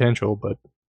lot of potential, but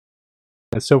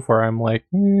so far I'm like,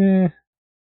 I'm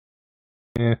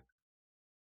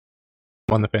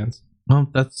on the fence. Well,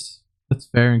 that's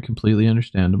fair and completely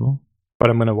understandable. But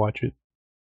I'm gonna watch it.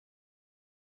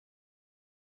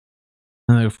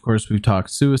 And then, of course, we've talked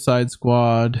Suicide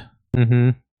Squad.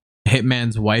 Mm-hmm.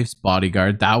 Hitman's Wife's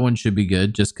Bodyguard. That one should be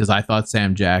good just because I thought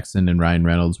Sam Jackson and Ryan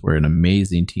Reynolds were an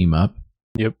amazing team up.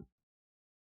 Yep.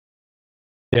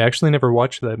 Yeah, I actually never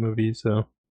watched that movie, so.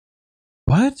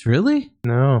 What? Really?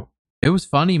 No. It was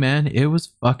funny, man. It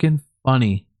was fucking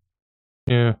funny.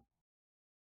 Yeah.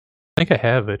 I think I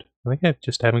have it. I think I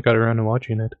just haven't got around to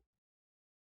watching it.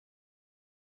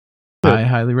 Good. I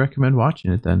highly recommend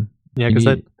watching it then. Yeah,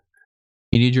 because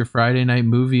you need your Friday night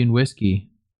movie and whiskey.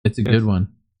 It's a good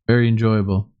one. Very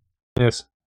enjoyable. Yes.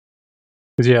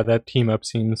 Because, yeah, that team up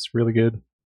seems really good.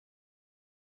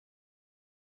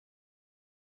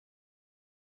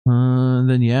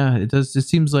 Then, yeah, it does. It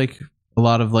seems like a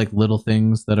lot of like little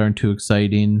things that aren't too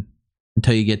exciting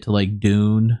until you get to like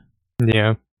Dune.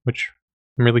 Yeah, which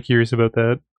I'm really curious about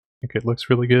that. I think it looks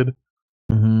really good.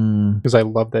 Because I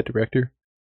love that director.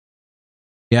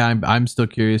 Yeah, I'm still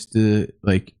curious to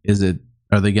like,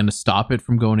 are they going to stop it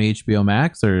from going to HBO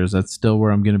Max, or is that still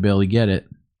where I'm going to be able to get it?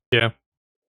 Yeah.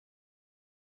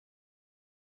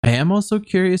 I am also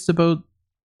curious about,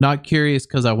 not curious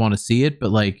because I want to see it, but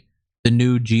like the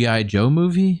new G.I. Joe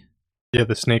movie. Yeah,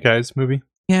 the Snake Eyes movie.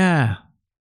 Yeah.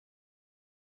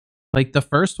 Like the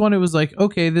first one, it was like,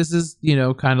 okay, this is,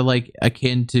 kind of like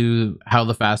akin to how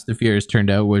the Fast and Furious turned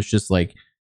out, where it's just like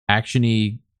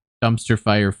actiony dumpster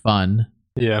fire fun.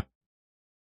 Yeah.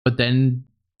 But then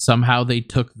somehow they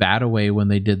took that away when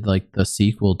they did like the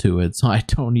sequel to it. So I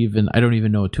don't even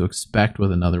know what to expect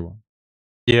with another one.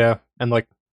 Yeah, and like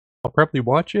I'll probably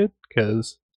watch it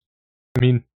because I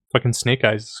mean, fucking Snake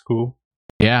Eyes is cool.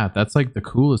 Yeah, that's like the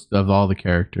coolest of all the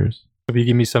characters. If you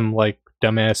give me some like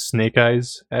dumbass Snake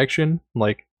Eyes action,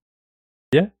 like,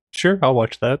 yeah, sure, I'll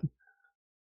watch that.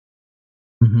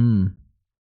 Mm-hmm.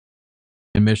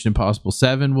 And Mission Impossible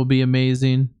 7 will be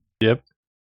amazing. Yep.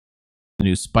 The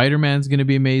new Spider-Man's going to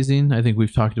be amazing. I think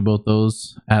we've talked about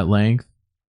those at length.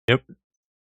 Yep.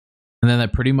 And then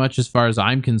that pretty much, as far as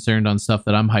I'm concerned, on stuff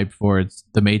that I'm hyped for, it's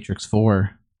The Matrix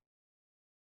 4.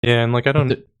 Yeah, and like I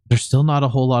don't. There's still not a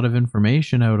whole lot of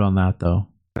information out on that, though.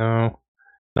 No,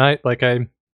 I'm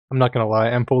not gonna lie.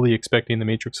 I'm fully expecting The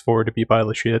Matrix 4 to be pile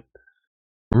of shit.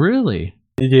 Really?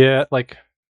 Yeah, like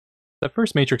the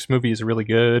first Matrix movie is really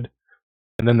good,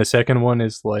 and then the second one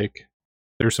is like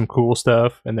there's some cool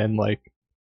stuff, and then like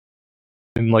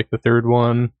in like the third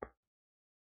one,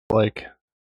 like,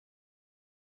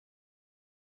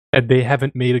 and they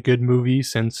haven't made a good movie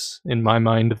since, in my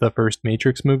mind, the first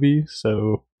Matrix movie.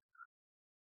 So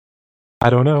I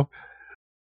don't know.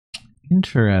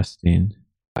 Interesting.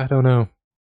 I don't know.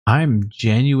 I'm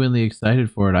genuinely excited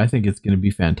for it. I think it's going to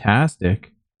be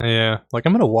fantastic. Yeah, like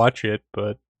I'm gonna watch it,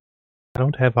 but I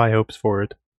don't have high hopes for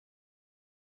it.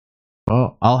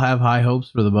 Well, I'll have high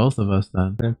hopes for the both of us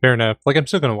then. Fair enough. Like I'm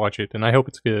still gonna watch it, and I hope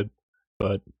it's good,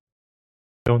 but I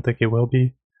don't think it will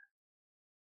be.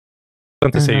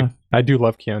 Not to Fair say, enough. I do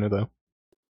love Keanu though.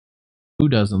 Who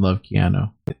doesn't love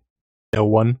Keanu? No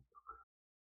one.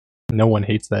 No one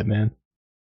hates that man.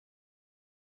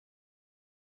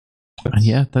 And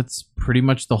yeah, that's pretty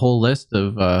much the whole list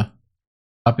of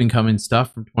up and coming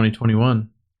stuff from 2021.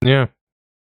 Yeah.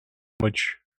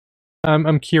 Which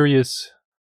I'm curious.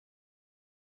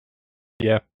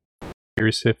 Yeah.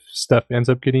 Curious if stuff ends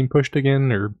up getting pushed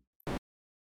again, or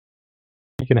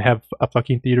you can have a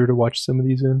fucking theater to watch some of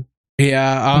these in.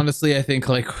 Yeah, honestly, I think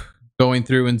like going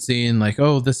through and seeing like,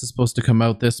 oh, this is supposed to come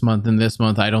out this month and this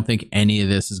month. I don't think any of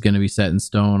this is going to be set in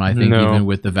stone. I think even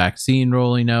with the vaccine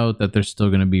rolling out, that there's still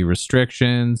going to be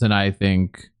restrictions, and I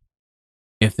think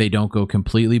if they don't go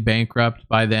completely bankrupt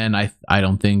by then, I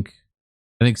think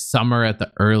summer at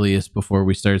the earliest before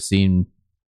we start seeing,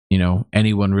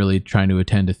 anyone really trying to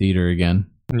attend a theater again.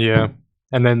 Yeah,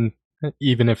 and then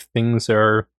even if things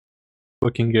are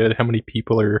looking good, how many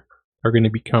people are going to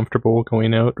be comfortable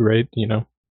going out, right?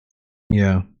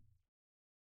 Yeah.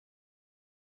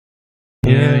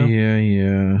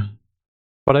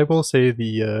 But I will say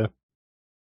the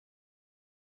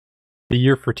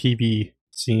year for TV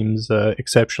seems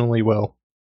exceptionally well.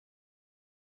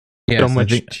 Yeah,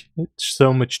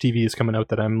 so much TV is coming out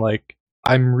that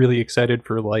I'm really excited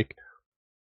for like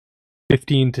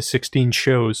 15 to 16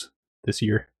 shows this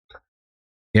year.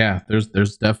 Yeah,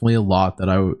 there's definitely a lot that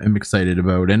I am excited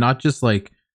about, and not just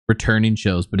like returning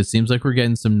shows, but it seems like we're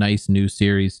getting some nice new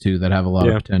series too that have a lot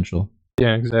of potential.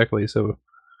 Yeah, exactly. So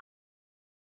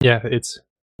yeah,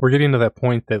 we're getting to that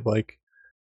point that like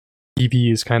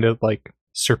TV is kind of like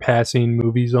surpassing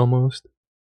movies almost.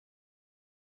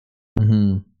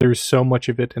 Mm-hmm. There's so much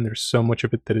of it, and there's so much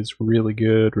of it that is really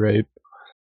good, right?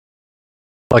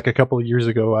 Like a couple of years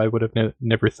ago, I would have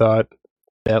never thought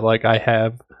that like I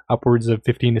have upwards of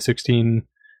 15 to 16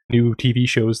 new TV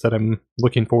shows that I'm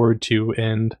looking forward to,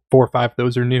 and 4 or 5 of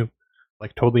those are new,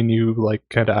 like totally new, like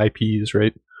kind of IPs,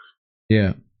 right?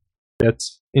 Yeah,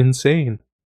 that's insane.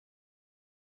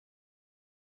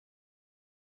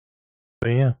 But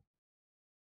yeah.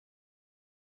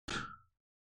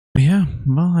 Yeah,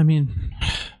 well, I mean,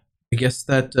 I guess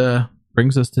that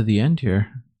brings us to the end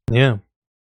here. Yeah.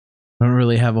 I don't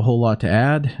really have a whole lot to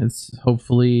add. It's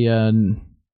hopefully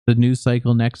the news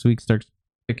cycle next week starts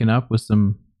picking up with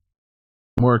some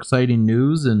more exciting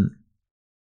news, and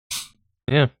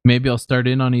yeah, maybe I'll start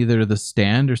in on either The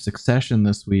Stand or Succession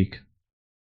this week.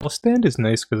 Well, Stand is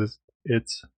nice because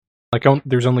it's like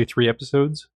there's only 3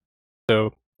 episodes,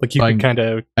 so like you can kind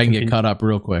of I can get caught up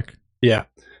real quick. Yeah,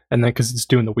 and then because it's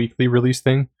doing the weekly release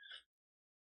thing,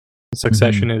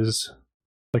 Succession is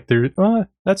like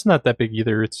that's not that big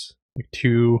either. It's like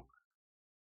 2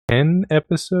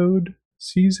 10-episode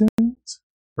seasons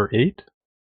or 8.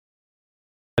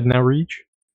 I'd now reach.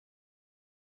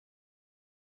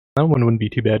 That one wouldn't be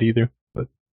too bad either, but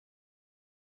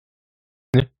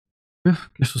yeah.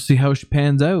 Guess we'll see how she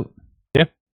pans out. Yeah.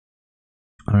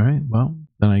 All right. Well,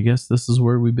 then I guess this is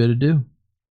where we bid adieu.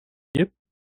 Yep.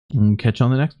 And catch you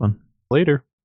on the next one. Later.